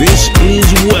 Now this is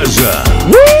WEZA.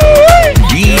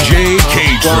 DJ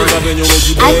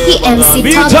Kaytrixx. Aki MC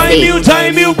TOGZIK.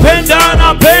 Mutai miupenda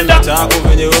napenda Chako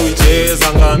venye uicheza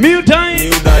ngani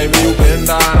Mutai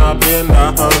miupenda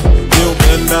napenda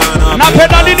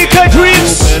Napenda nini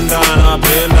Kaytrixx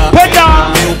Penda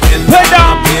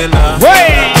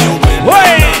Wey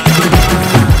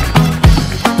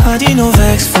I did no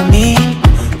vex for me.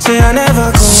 Say I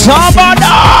never go.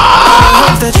 Sabada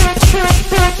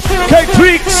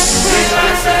Kaytrixx.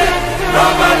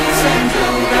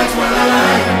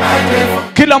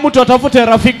 Kila mtu atafute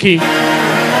rafiki.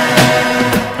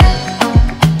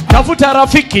 Tafuta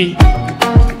rafiki.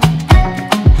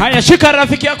 Haya, shika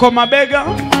rafiki yako mabega.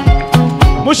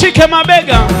 Mushike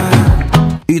mabega.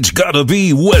 It's gotta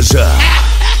be WEZA.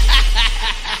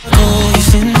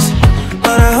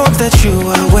 But I hope that you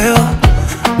are well.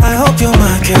 I hope you're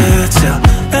my girl.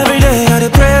 Every day I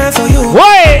pray for you.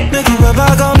 Make you a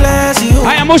bag God bless you.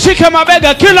 Haya, mushike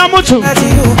mabega kila mtu.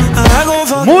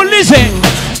 Muulize.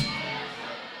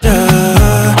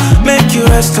 Make you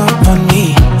rest upon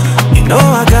me. You know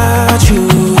I got you.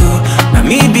 Now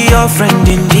me be your friend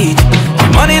indeed. The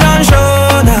money don't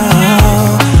show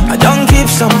now. I don't keep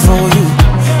some for you.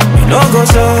 You know go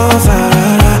so far.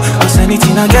 Cause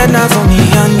anything I get now for me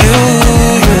and you.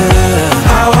 Yeah.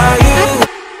 How are you?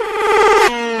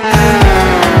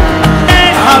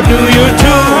 How do you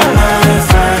do?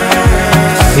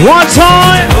 One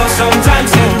time. Sometimes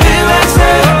you feel like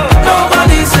say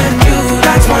nobody's in you.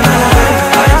 That's when I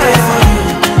pray for you,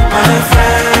 my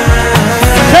friend.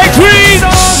 Kaytrixx.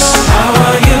 How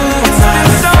are you, my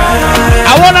friend?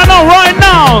 I wanna know right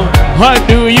now. How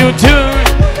do you do?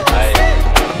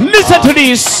 Listen to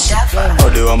this.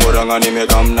 Odiwa muranga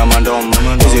nimekam na mandom.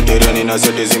 Hizi tireni na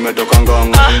seti zimetoka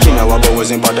ngong. Kina wabo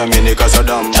wezi mpata mini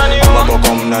kasadam.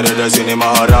 Mabokom na reda zini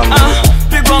maharam.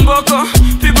 Pigwa mboko,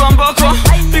 pigwa mboko.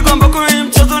 Pigwa mboko hii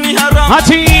mchezo ni haram.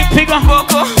 Hati pigwa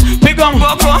mboko, pigwa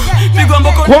mboko. Pigwa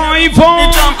mboko kwa hivyo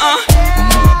ni tam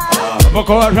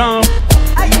Boko Haram.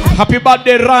 Happy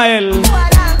birthday Rael.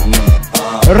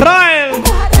 Rael.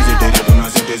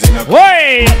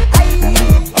 Wey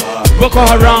Boko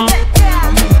Haram.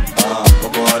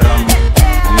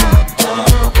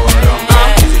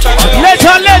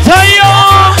 Leta yo.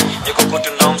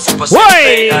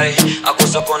 Wey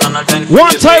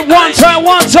One time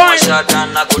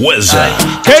WEZA.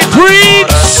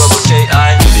 Kaytrixx.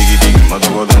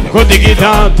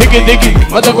 Kudigida, digi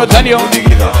Madogodanyo.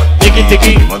 Digi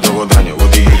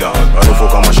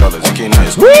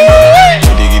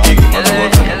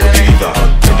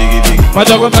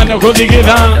Madogodanyo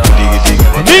kudigida.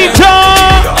 Mita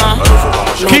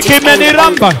Kiki meni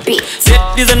ramba.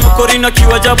 Dizen mkorina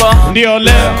kiwa jaba. Ndio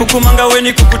leo kukumanga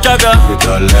weni kukutaga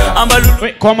Ambalulu.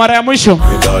 Kwa mara ya mwisho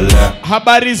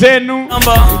habari zenu.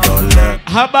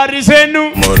 Habari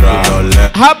zenu.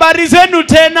 Habari zenu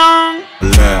tena.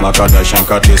 Makada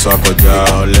shankati swako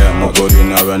jale. Mugori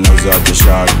na wenuza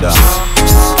tishada.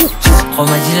 Kwa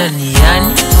majina ni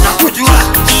yani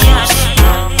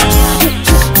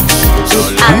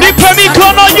Nipe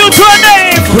mikono juu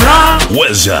twende.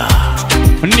 WEZA.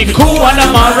 Nikuwa na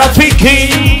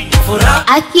marafiki.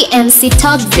 Aki MC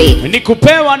TOGZIK.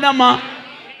 Nikupewa na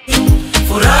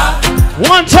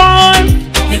One time.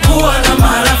 Nikuwa na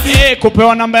marafiki.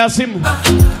 Kupewa namba ya simu.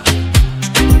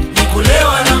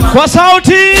 Nikulewa na marafiki. Kwa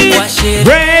sauti.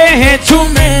 Rehe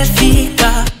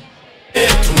tumefika.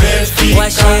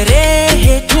 Kwa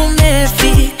sherehe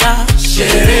tumefika.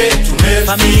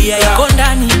 Familia yako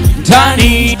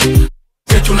ndani.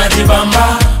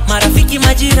 Tunajibamba. Marafiki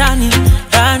majirani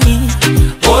ndani.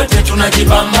 Wote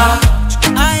tunajibamba.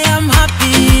 I am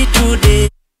happy today.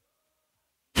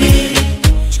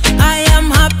 I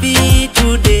am happy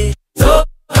today. So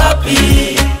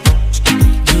happy.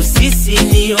 Sisi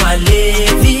ni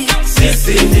walevi.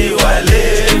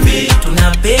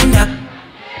 Tunapenda.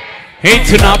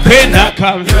 Tunapenda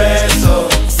kama.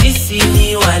 Sisi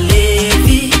ni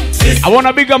walevi. I want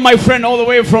to big up my friend all the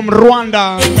way from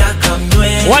Rwanda.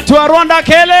 Watu wa Rwanda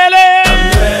kelele.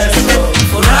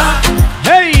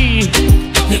 Hey.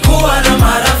 Nikuwa na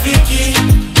marafiki.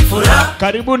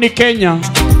 Karibuni Kenya.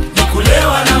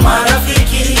 Nikulewa na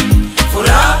marafiki.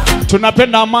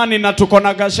 Tunapenda amani na tuko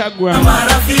na Gashagwa.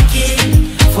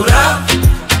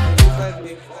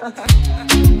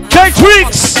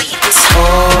 Kaytrixx.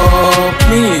 Oh,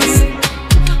 please.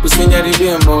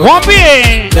 Usiniharibie moyo.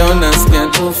 Wambie. Leo nasikia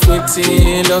kufiti,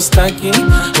 leo staki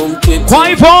umketi. Kwa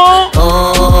hivyo.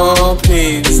 Oh,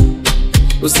 please.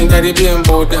 Usiniharibie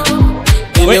muda.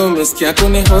 Ile umesikia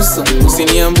kunihusu,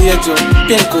 usiniambie jo,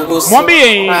 pia nikuhusu.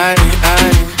 Mwambie.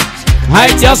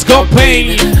 I just got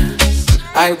paid.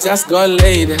 I just got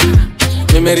laid.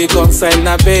 Nimereconcile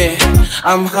na be.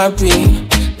 I'm happy.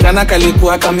 Kana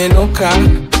kalikuwa kamenuka.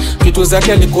 Vitu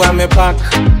zake alikuwa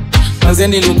amepaka. Manze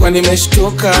nilikuwa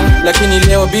nimeshtuka. Lakini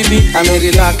leo bibi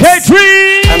amerelax.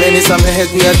 Kaytrixx. Amenisamehe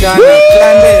juu ya jana.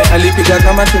 Klande alipiga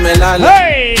kama tumelala.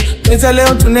 Nita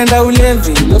leo tunenda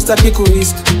ulevi. Leo sitaki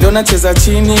kuhisi. Leo nacheza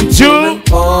chini.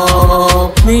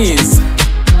 Oh please.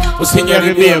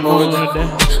 Usiniharibie muda.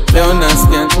 Leo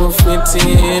nasikia kufiti.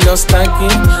 Leo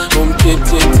sitaki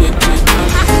umketi.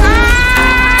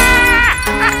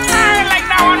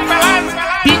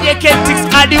 DJ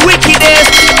Kaytrixx are the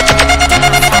wickedest.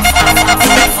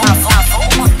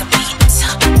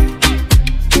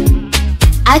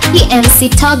 Aki MC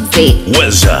TOGZIK.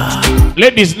 WEZA.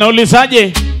 Ladies,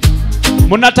 naulizaje?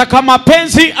 Munataka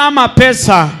mapenzi ama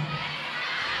pesa?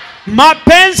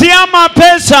 Mapenzi ama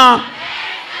pesa?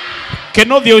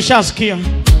 Kenodhi ushasikia.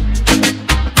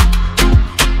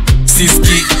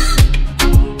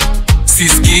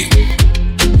 Siski.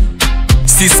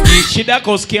 Shida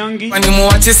yako usikiangi. Kwani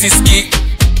muache siski.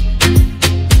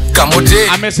 Kamote.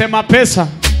 Amesema pesa.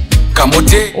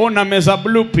 Kamote. Ona meza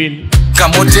blue pill.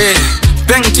 Kamote.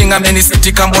 Banking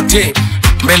ameniseti kamote.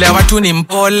 Mbele ya watu ni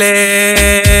mpole.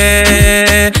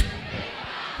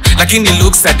 Lakini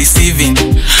looks are deceiving.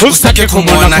 Usitake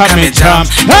kumuona kamejam.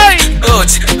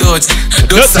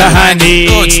 Dodge sahani.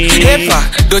 Hepa,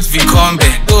 dodge vikombe.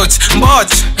 Dodge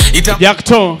mbot.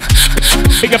 Yakto.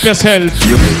 Pick up yourself.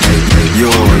 Yo.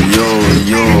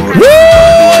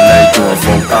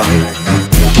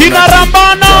 Kina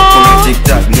Rambano.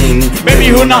 Baby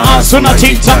huna ass una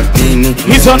TikTok.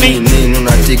 Hizo ni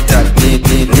una TikTok.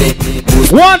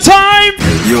 One time.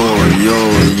 Yo.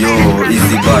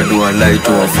 Easy bad one light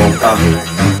to a phone.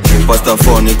 Pasta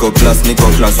 4 niko class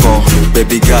 4.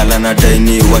 Baby girl anadai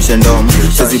ni washendom.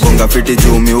 Sisi bonga fiti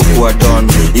jumi huku wa don.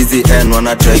 Easy N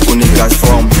wana try kunicash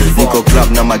form. Niko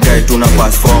club na magai tuna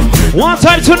pass form. One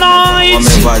time tonight.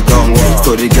 Wamevaa dong.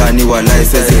 Story gani walai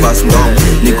sezi pass ndom.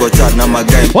 Niko chat na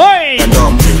magai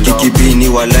ndom. Kikibini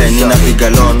walai ninapiga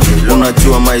lon.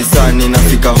 Unajua maisani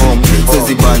nafika home.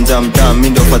 Sezi banja mtaa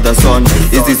mindo father son.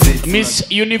 Miss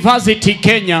University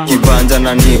Kenya. Kibanja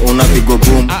nani unapigo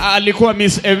boom. Alikuwa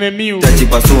Miss MMU.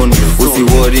 Itachipa soon. Usi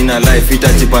worry na life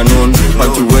itachipa noon.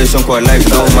 Punctuation kwa life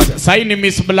doma. Saini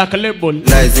Miss Black Label.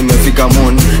 Lies imefika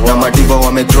moon. Na madiva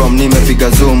wamedrom nimepiga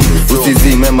zoom.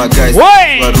 Usizime my guys.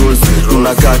 Kwa rules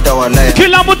tunakata walai.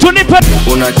 Kila mtu nipe.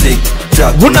 Una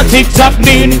TikTok. Una TikTok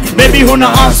nini? Baby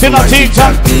huna ass una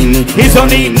TikTok nini? Hizo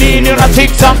nini una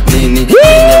TikTok nini?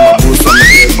 Mabusa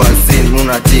mebeba sin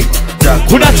una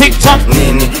TikTok. Una TikTok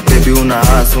nini? Baby una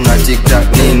ass una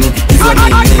TikTok nini? Hizo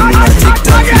nini una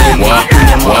TikTok nini?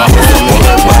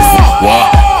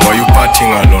 Why you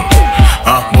partying alone?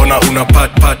 Mbona una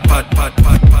pat.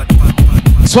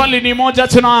 Swali ni moja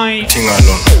tonight.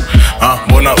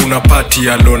 Mbona una party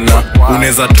alone?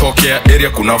 Unaweza tokea area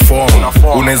kuna form.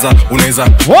 Unaweza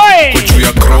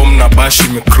kujua chrome na bashi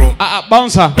micro.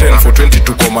 Bouncer 10 for 20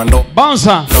 to commando.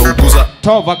 Bouncer na uguza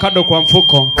toa avocado kwa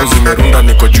mfuko. Zimerunda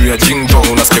niko juu ya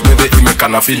jingjong. Unasikia gwethe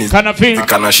imekana feelings.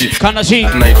 Kana shi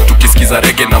na tukisikiza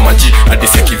reggae na maji hadi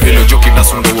seki velo joki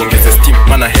dasundo uongeze steam.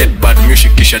 Mana headbad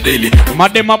music kisha daily.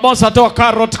 Madema bossa toa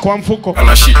carrot kwa mfuko.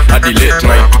 Kana shi hadi late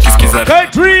night tukisikiza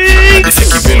Kaytrixx hadi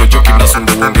seki velo joki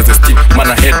dasundo uongeze steam.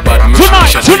 Mana headbad music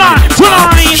kisha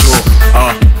tonight.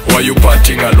 Why you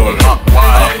partying alone?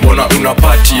 Mbona una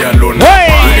party alone?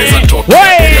 Unaweza toka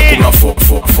area kuna fo.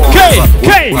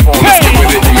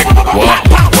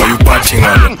 Why you partying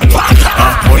alone?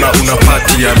 Mbona una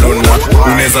party alone?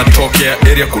 Unaweza tokea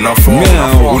area kuna fo.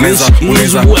 Unaweza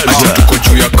tuko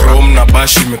juu ya chrome na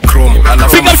bashi michrome.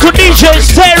 Finger condition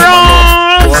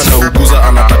Sarah. Wana uguza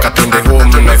anataka twende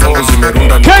home na zangu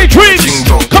zimerunda ni Kaytrixx.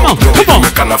 Come on.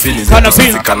 Kana feelings.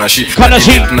 Kana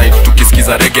shi night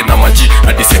tukisikiza reggae na maji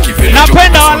hadi seki vile.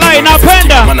 Napenda walai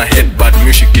napenda. Mana headbad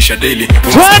music kisha daily.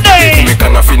 Twende.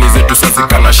 Tumekana fini zetu sasa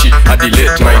kana shi hadi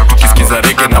late night tukisikiza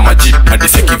reggae na maji hadi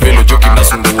seki vile joki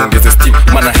dasundo uongeze steam.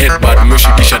 Mana headbad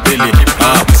music kisha daily.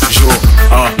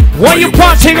 Why you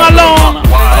partying alone?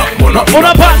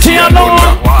 Una party alone?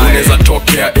 Unaweza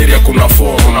tokea area kuna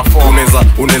form.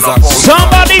 Unaweza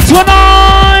somebody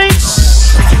tonight.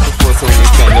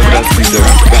 utansikiza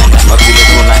ukipenda. Mavile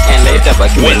tunaenda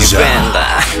itabaki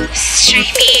umenipenda.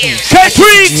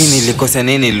 Kaytrixx nilikosa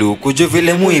nini luku jo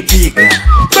vile muipiga.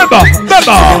 Beba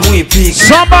Vile muipiga.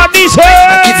 Somebody say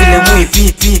vile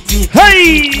muipiga.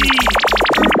 Hey,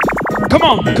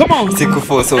 come on. Siku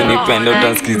force unipenda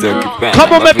utansikiza ukipenda.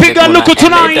 Kama umepiga luku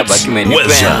tonight,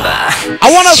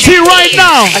 I wanna see right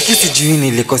now. Akisijui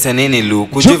nilikosa nini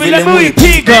luku jo vile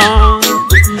muipiga.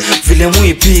 Vile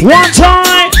muipiga. One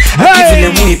time. Hey. Vile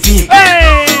muipiga.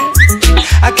 Hey.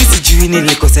 Akisijui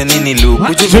nilikosa nini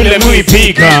luku jo vile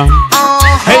muipiga.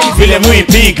 Hey, vile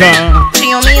muipiga.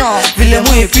 Vile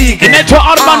muipiga.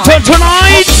 Inaitwa Urban Town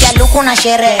tonight. Upiga luku na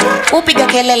sherehe, upiga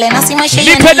kelele na si maisha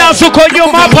yenyewe. Nipe dansi uko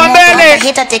nyuma hapa mbele.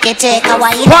 Hita tekete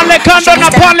kawaida. Pale kando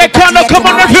na pale kando, come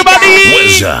on everybody.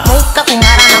 Muka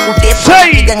kungara na kutepa,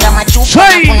 piga ngama chupa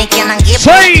na kunikia na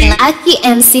ngepa. Aki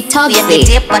MC TOGZIK.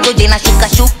 Tepa tu jina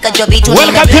shuka jo vitu.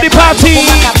 Welcome to the party.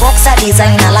 Lukumaka boxer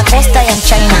designer, la costa ya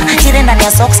China. Tire ndani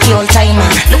ya socks ki all timer.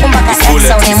 Lukumaka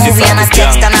exa une movie ana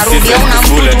text na rudi una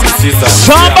mtu.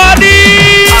 Somebody.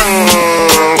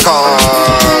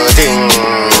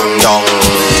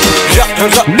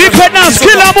 Nipe dance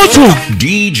kila mtu.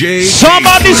 DJ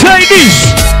Somebody say this.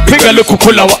 Piga luku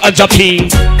kula wa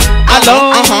ajabi.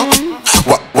 Hello.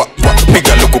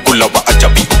 Piga luku kula wa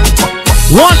ajabi.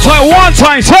 One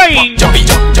time say.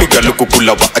 Piga luku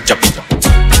kula wa ajabi.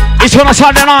 It's on a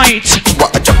Sunday night.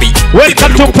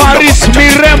 Welcome to Paris,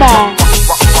 Mirema.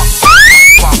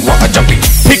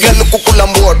 Piga luku kula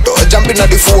mboto, jambi na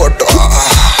difuoto.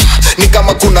 Ni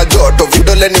kama kuna joto,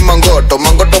 vidole ni mangoto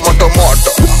moto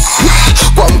moto.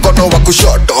 Kwa mkono wa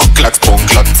kushoto, clacks pong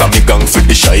clacks za migang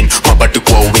fidi shine. Mabati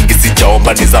kwa wingi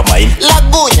sijaomba ni za mine.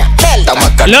 Lagunya,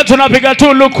 delta. Leo tunapiga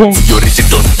tu luku.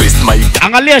 Don't waste my time.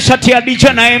 Angalia shati ya DJ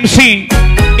na MC.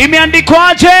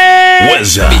 Imeandikwaje?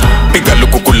 WEZA. Piga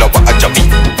luku kula wa ajabi.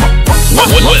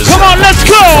 Come on, let's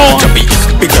go.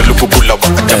 Piga luku kula wa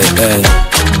ajabi.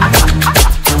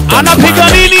 Anapiga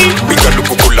nini? Piga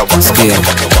luku kula wa ajabi.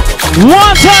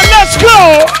 One time, let's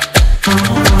go.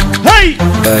 Hey.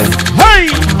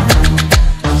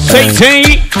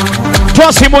 Say.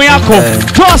 Toa simu yako.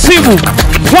 Toa simu.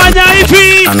 Fanya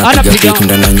hivi. Anapiga kick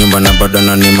ndani ya nyumba na bado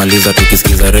ananimaliza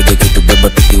tukisikiza reggae kitubeba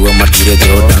tukiwa material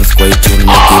yo dance kwa tune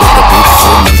na kiroga beat.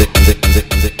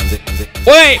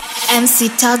 Wait. MC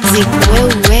TOGZIK,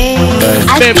 wewe.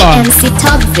 Beba. Aki MC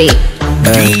TOGZIK.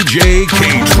 DJ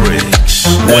Kaytrixx.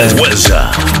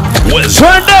 WEZA.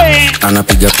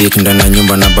 Anapiga kick ndani ya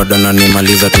nyumba na bado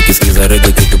ananimaliza tukisikiza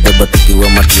reggae kitubeba tukiwa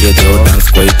material yo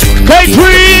dance kwa tune na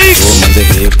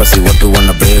kiroga pasi watu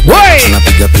wana break.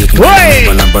 Anapiga kick ndani ya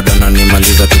nyumba na bado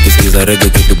ananimaliza tukisikiza reggae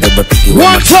kitubeba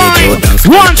tukiwa material yo dance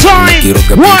one time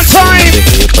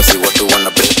pasi watu wana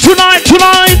break. Tonight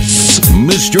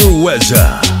Mr.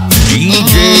 WEZA.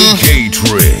 DJ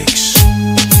Kaytrixx.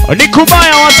 Ni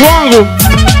kubaya watu wangu.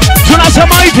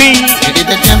 Tunasema hivi.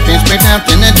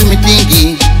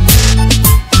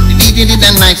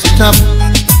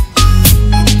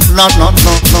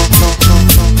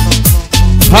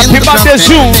 Happy birthday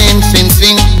Zoo.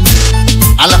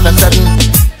 All of a sudden,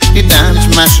 the dance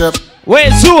mash up.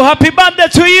 Wait, Zoo, happy birthday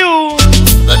to you.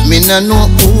 But me no know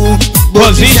who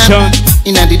position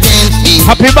in the dance.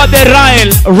 Happy birthday,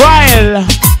 Ryle.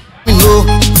 Me know,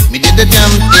 me did the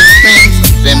damn thing.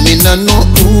 Then me no know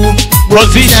who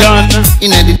position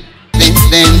in the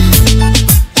dance.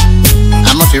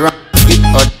 I must be wrong with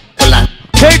or Poland.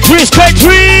 Kaytrixx.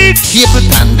 Keep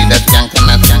it and be that jank.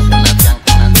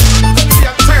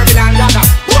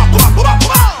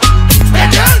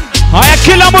 Haya,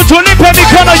 kila mtu nipe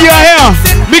mikono juu ya hewa.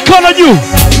 Mikono juu.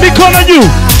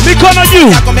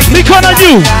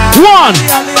 1,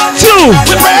 2.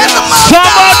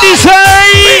 Somebody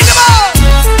say.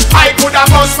 I could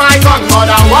have lost my gun, but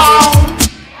I won't.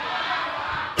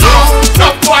 No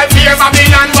boy fear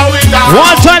Babylon, but we down.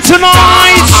 One time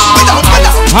tonight.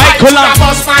 I could have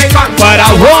lost my gun, but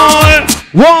I won't.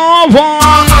 No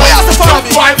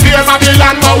boy fear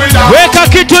Babylon, but we down. Weka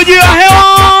kitu juu ya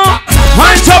hewa.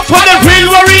 Hands up for the real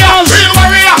warriors. Real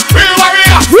warrior.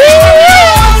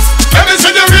 Let me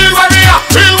see the real warrior.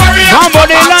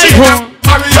 Somebody like him.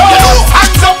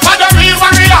 Hands up for the real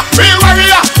warrior.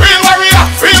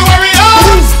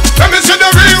 Let me see the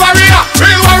real warrior.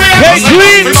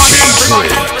 Kaytrixx.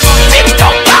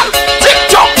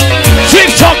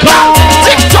 TikTok.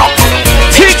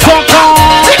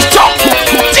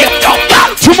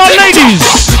 To my ladies.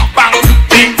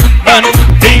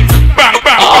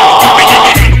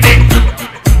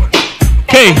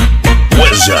 Okay.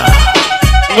 WEZA.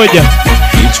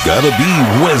 It's gotta be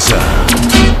WEZA.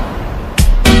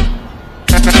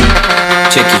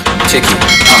 Check it.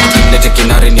 lete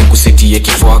kinare ni kusetie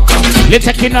kifuaka,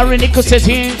 lete kinare ni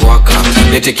kusetie kifuaka,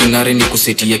 lete kinare ni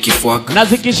kusetie kifuaka, na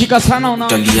zikishika sana una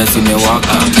talia zimewaka,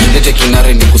 lete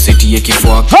kinare ni kusetie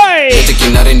kifuaka, lete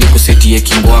kinare ni kusetie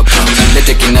kifuaka,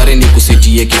 lete kinare ni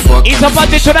kusetie kifuaka. It's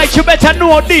about it tonight, you better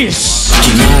know this.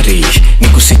 Kinare ni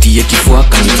kusetie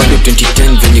kifuaka, ni bado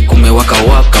 2010 venye kumewaka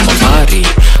waka mabari,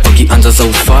 wakianza za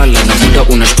ufala na muda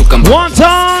unashtuka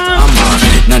ama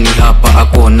nani hapa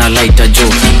ako na lighter jo,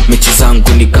 mechi zangu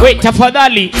ni kama wait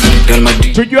tafadhali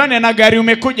tujuane na gari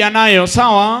umekuja nayo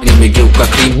sawa, nimegeuka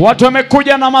cream, watu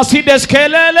wamekuja na Mercedes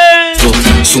kelele so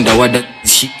sunda wada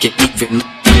shike even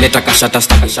leta kashata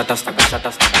staka shata staka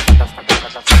shata staka,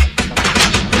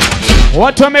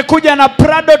 watu wamekuja na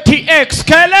Prado TX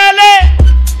kelele,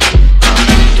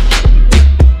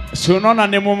 si unaona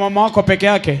ni mama wako peke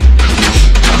yake.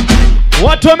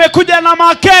 Watu wamekuja na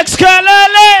Makex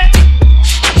kelele,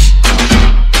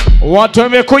 watu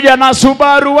wamekuja na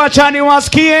Subaru, wachani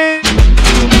wasikie.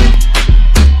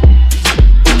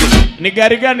 Ni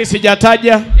gari gani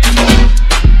sijataja?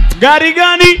 Gari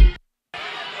gani?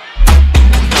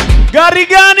 Gari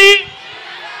gani?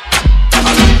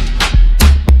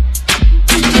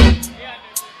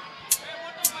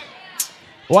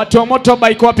 Watu wa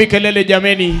motorbike wapi kelele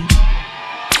jameni?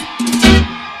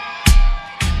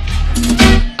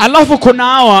 Alafu kuna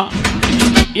hawa,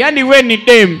 yani we ni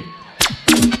dem,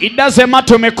 it doesn't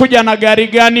matter umekuja na gari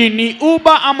gani, ni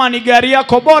Uber ama ni gari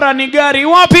yako, bora ni gari,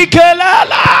 wapi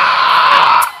kelele?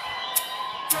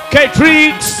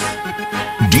 Kaytrixx,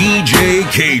 DJ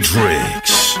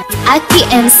Kaytrixx, Aki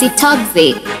MC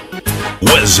TOGZIK,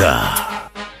 WEZA.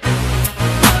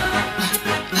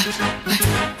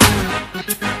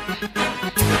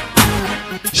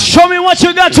 Show me what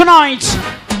you got tonight.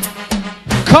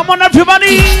 Come on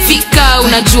everybody. Fika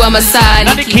unajua masaa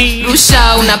niki,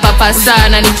 rusha unapapa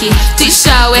sana niki,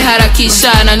 tisha we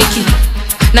harakisha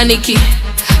na niki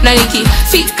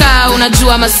fika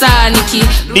unajua masaa niki,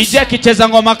 DJ akicheza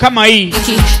ngoma kama hii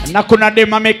na kuna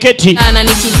dema meketi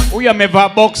huyu amevaa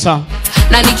boxer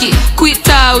na niki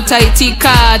kuita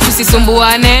utaitika,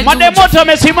 tusisumbuane. Mademoto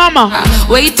amesimama,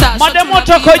 waiter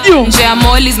mademoto kwa juu nje ya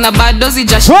mollies na bado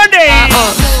zijasha.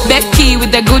 Becky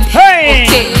with the good hey.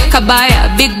 Okay kabaya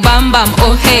big bam bam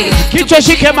oh hey, kichwa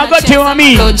shike magoti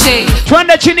wami,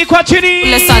 twende chini kwa chini.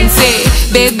 Ule sanse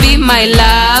baby my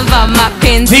lover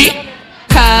mapenzi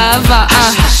cover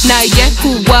na ye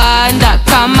kuwanda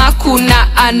kama kuna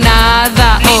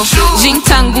another jing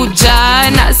tangu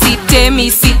jana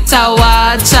sitemi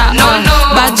sitawacha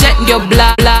budget ndio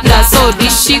bla bla bla, so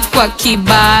dishi kwa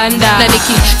kibanda na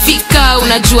nikifika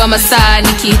unajua masaa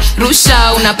niki,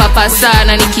 rusha unapapa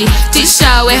sana niki,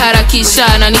 tisha we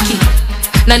harakisha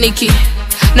na niki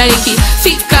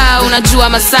fika unajua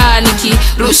masaa niki,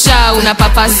 rusha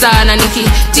unapapa sana niki,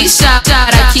 tisha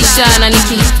harakisha na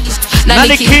niki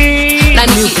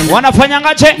wanafanya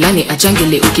ngache nani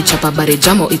ajangele ukichapa bare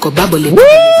jamo iko bubble.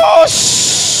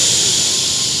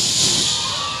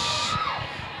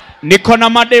 Niko na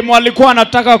mademo walikuwa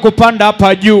wanataka kupanda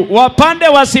hapa juu, wapande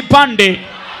wasipande,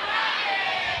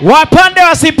 wapande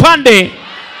wasipande.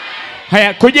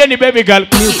 Haya kujeni baby girl.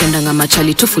 Upendanga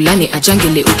machali tu fulani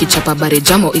ajangele ukichapa bare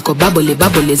jamo iko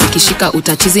bubble zikishika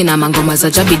utachizi na mangoma za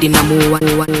jabidi na muwa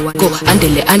go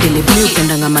andele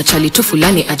upendanga machali tu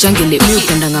fulani ajangele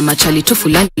upendanga machali tu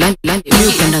fulani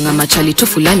upendanga machali tu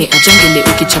fulani ajangele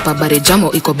ukichapa bare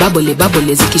jamo iko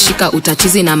bubble zikishika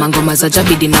utachizi na mangoma za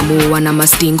jabidi na muwa na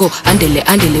mastingo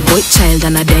andele boy child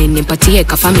anadai nimpatie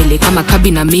ka family kama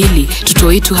kabi na mili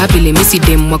tutoitu happily missy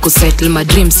dem wako settle my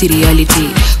dreams reality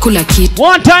kula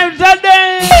one time that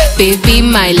day baby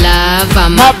my love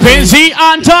mapenzi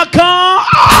antaka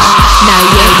na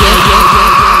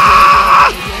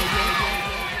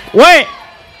we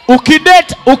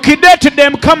ukidate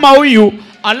dem kama huyu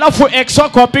alafu ex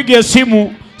wako apige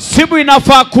simu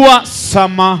inafaa kuwa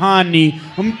samahani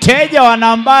mteja wa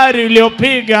nambari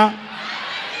uliopiga.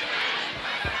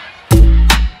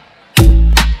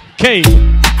 Okay.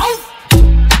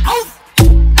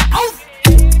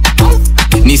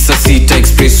 Nisa sita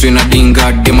expressway na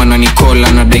dinga, dema na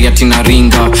Nicola na dayati na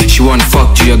ringa. She want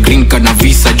fuck to your green card na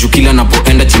visa, juu kila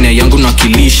napoenda chini yangu na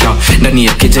kilisha. Ndani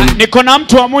ya keja niko na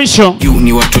mtu wa mwisho.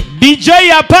 Ni watu DJ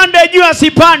apande juu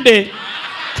asipande.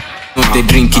 They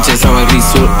drink each other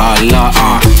riso ala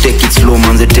Take it slow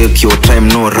man, they take your time,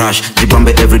 no rush.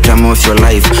 Jibambe every time of your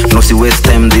life. No si waste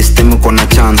time, this time uko na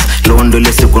chance. Low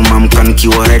ndole siku mamka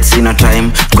nikiwa right sina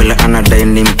time. Kwela anadai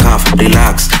ni mkaf,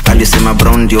 relax. Alisema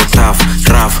brown ndio tough,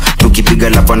 rough. Tukipiga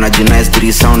lapa na jinais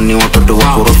 3 sound ni watoto wa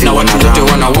korofi wana round. Na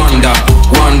wana wonder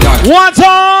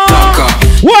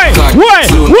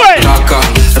Raka,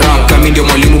 raka, mi ndio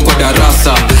mwalimu kwa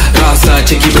darasa.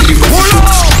 Versace, keep it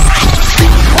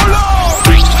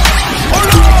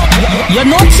You're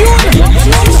not tuned.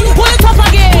 Pull it up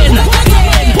again.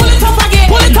 Pull it up again.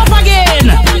 Pull it up again.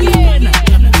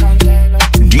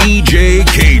 DJ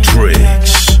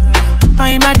Kaytrixx.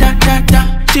 I'm a da.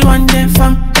 She want them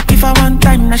from. If I want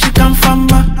time, now she come from.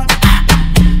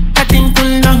 I think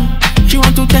too long. She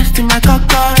want to test in my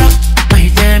cockara.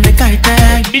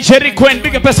 DJ Requeen,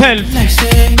 big up yourself.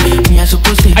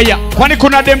 Aya, kwani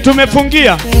kuna dem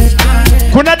tumefungia?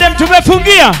 Kuna dem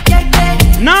tumefungia?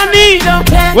 Nani?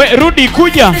 We, rudi,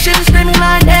 kuja.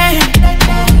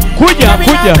 Kuja.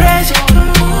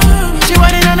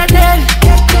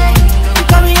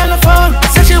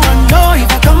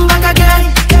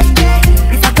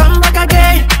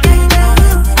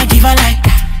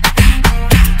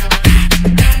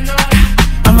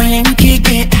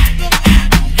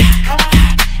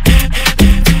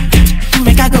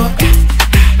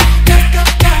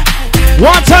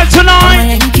 One time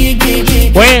tonight.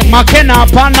 We, Makena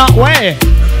hapana, we.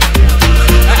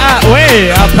 We,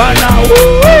 hapana.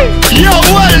 Yo,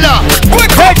 wala.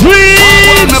 Quick,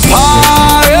 Kaytrixx.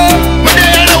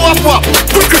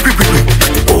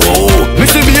 Oh,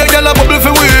 Missy be a gyal a bubble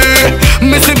for we.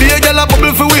 Missy be a gyal a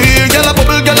bubble for we. Gyal a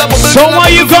bubble. So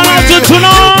what you gonna do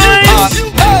tonight?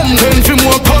 Send for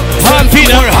more cup, send for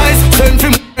more ice, send for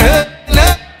more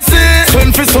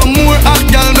send for some more hot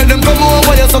gyal, make them come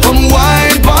over here, so come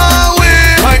wine for we.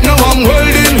 Right now I'm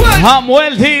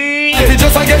welding. It's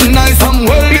just a getting nice, I'm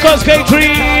welding. Because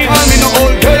Kaytrixx. I'm in the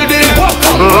old building.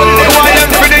 I am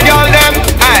for the gyal them.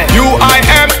 You I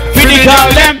am for the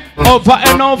gyal them. Over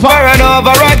and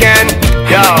over again.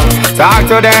 Yo, talk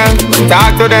to them.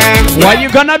 What you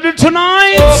gonna do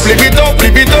tonight? Live it up.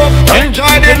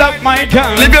 Enjoy the life, my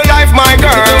girl. Live your life, my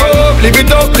girl. Live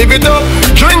it up.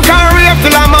 Drink and rave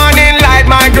till the morning light,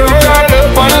 my girl.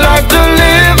 One life to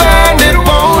live and it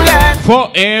won't last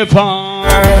forever.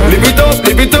 Live it up.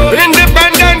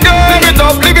 Independent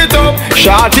girl. Live it up.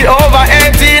 Shorty over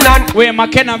 18 and wait,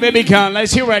 Makena baby girl, I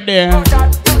see right there.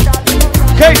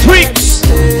 Kaytrixx.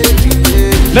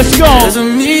 Let's go. There's a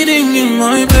meeting in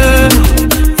my bed.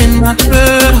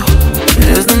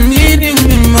 There's a meeting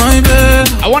in my bed.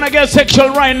 I wanna get sexual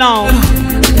right now.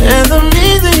 There's a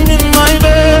meeting in my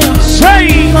bed.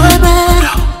 Say my bed.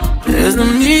 There's a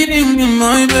meeting in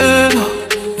my bed.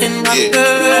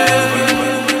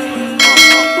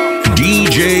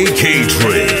 DJ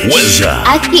Kaytrixx. WEZA.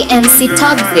 Aki MC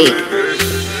TOGZIK.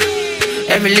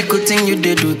 Every little thing you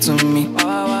did do to me,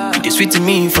 you did sweet to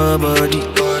me for body.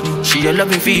 She a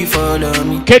loving fee for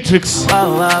me. Kaytrixx.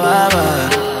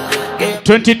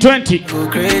 2020. Go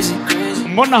crazy.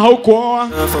 Mbona haukuoa?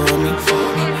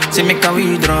 Say make a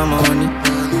withdraw money.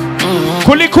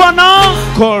 Kulikuwa na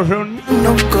corona.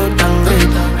 No go downgrade.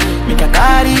 Make a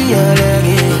carry your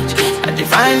luggage. I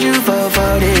define you for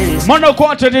this. Mbona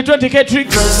kwa 2020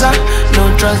 Kaytrixx.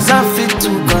 No trust I fit to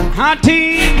gun.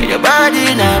 Hati. Your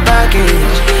body in a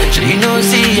package. So you know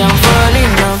see I'm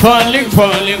falling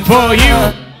for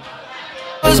you.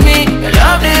 Me, your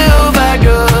love they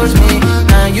overdose me.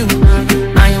 Now you,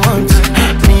 I want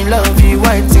me love you,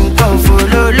 I think of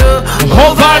follow.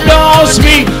 Overdose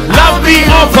me, love me,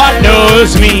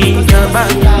 overdose me.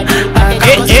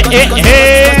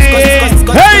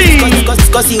 Hey!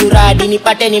 Kosi uradi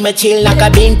nipate nimechill na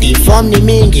kabinti. Form ni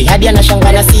mingi, hadi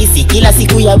anashanga na sisi. Kila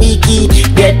siku ya wiki,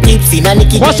 get tipsy na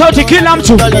nikija. Kwa sauti kila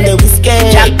mtu.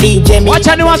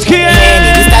 Wacha niwasikie.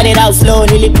 Started out slow,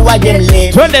 nilikuwa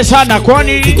jemle. Twende sana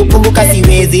kwani. Kukumbuka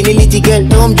siwezi,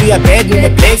 nilijigel home juu ya bed,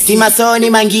 nimeplex. Si masoni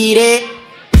mangire,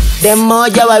 dem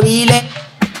moja wawile.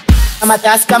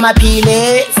 Matas kama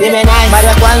pile, semenai.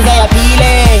 Mara kwanza ya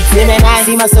pile, semenai.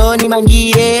 Si masoni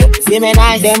mangire,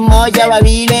 semenai. Dem moja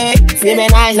wawile,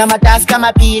 semenai. Na matas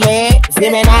kama pile,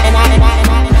 semenai.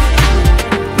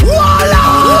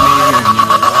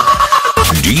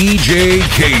 DJ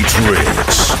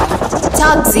Kaytrixx.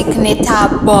 TOGZIK ni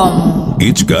tab bomb.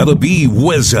 It's gotta be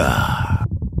WEZA.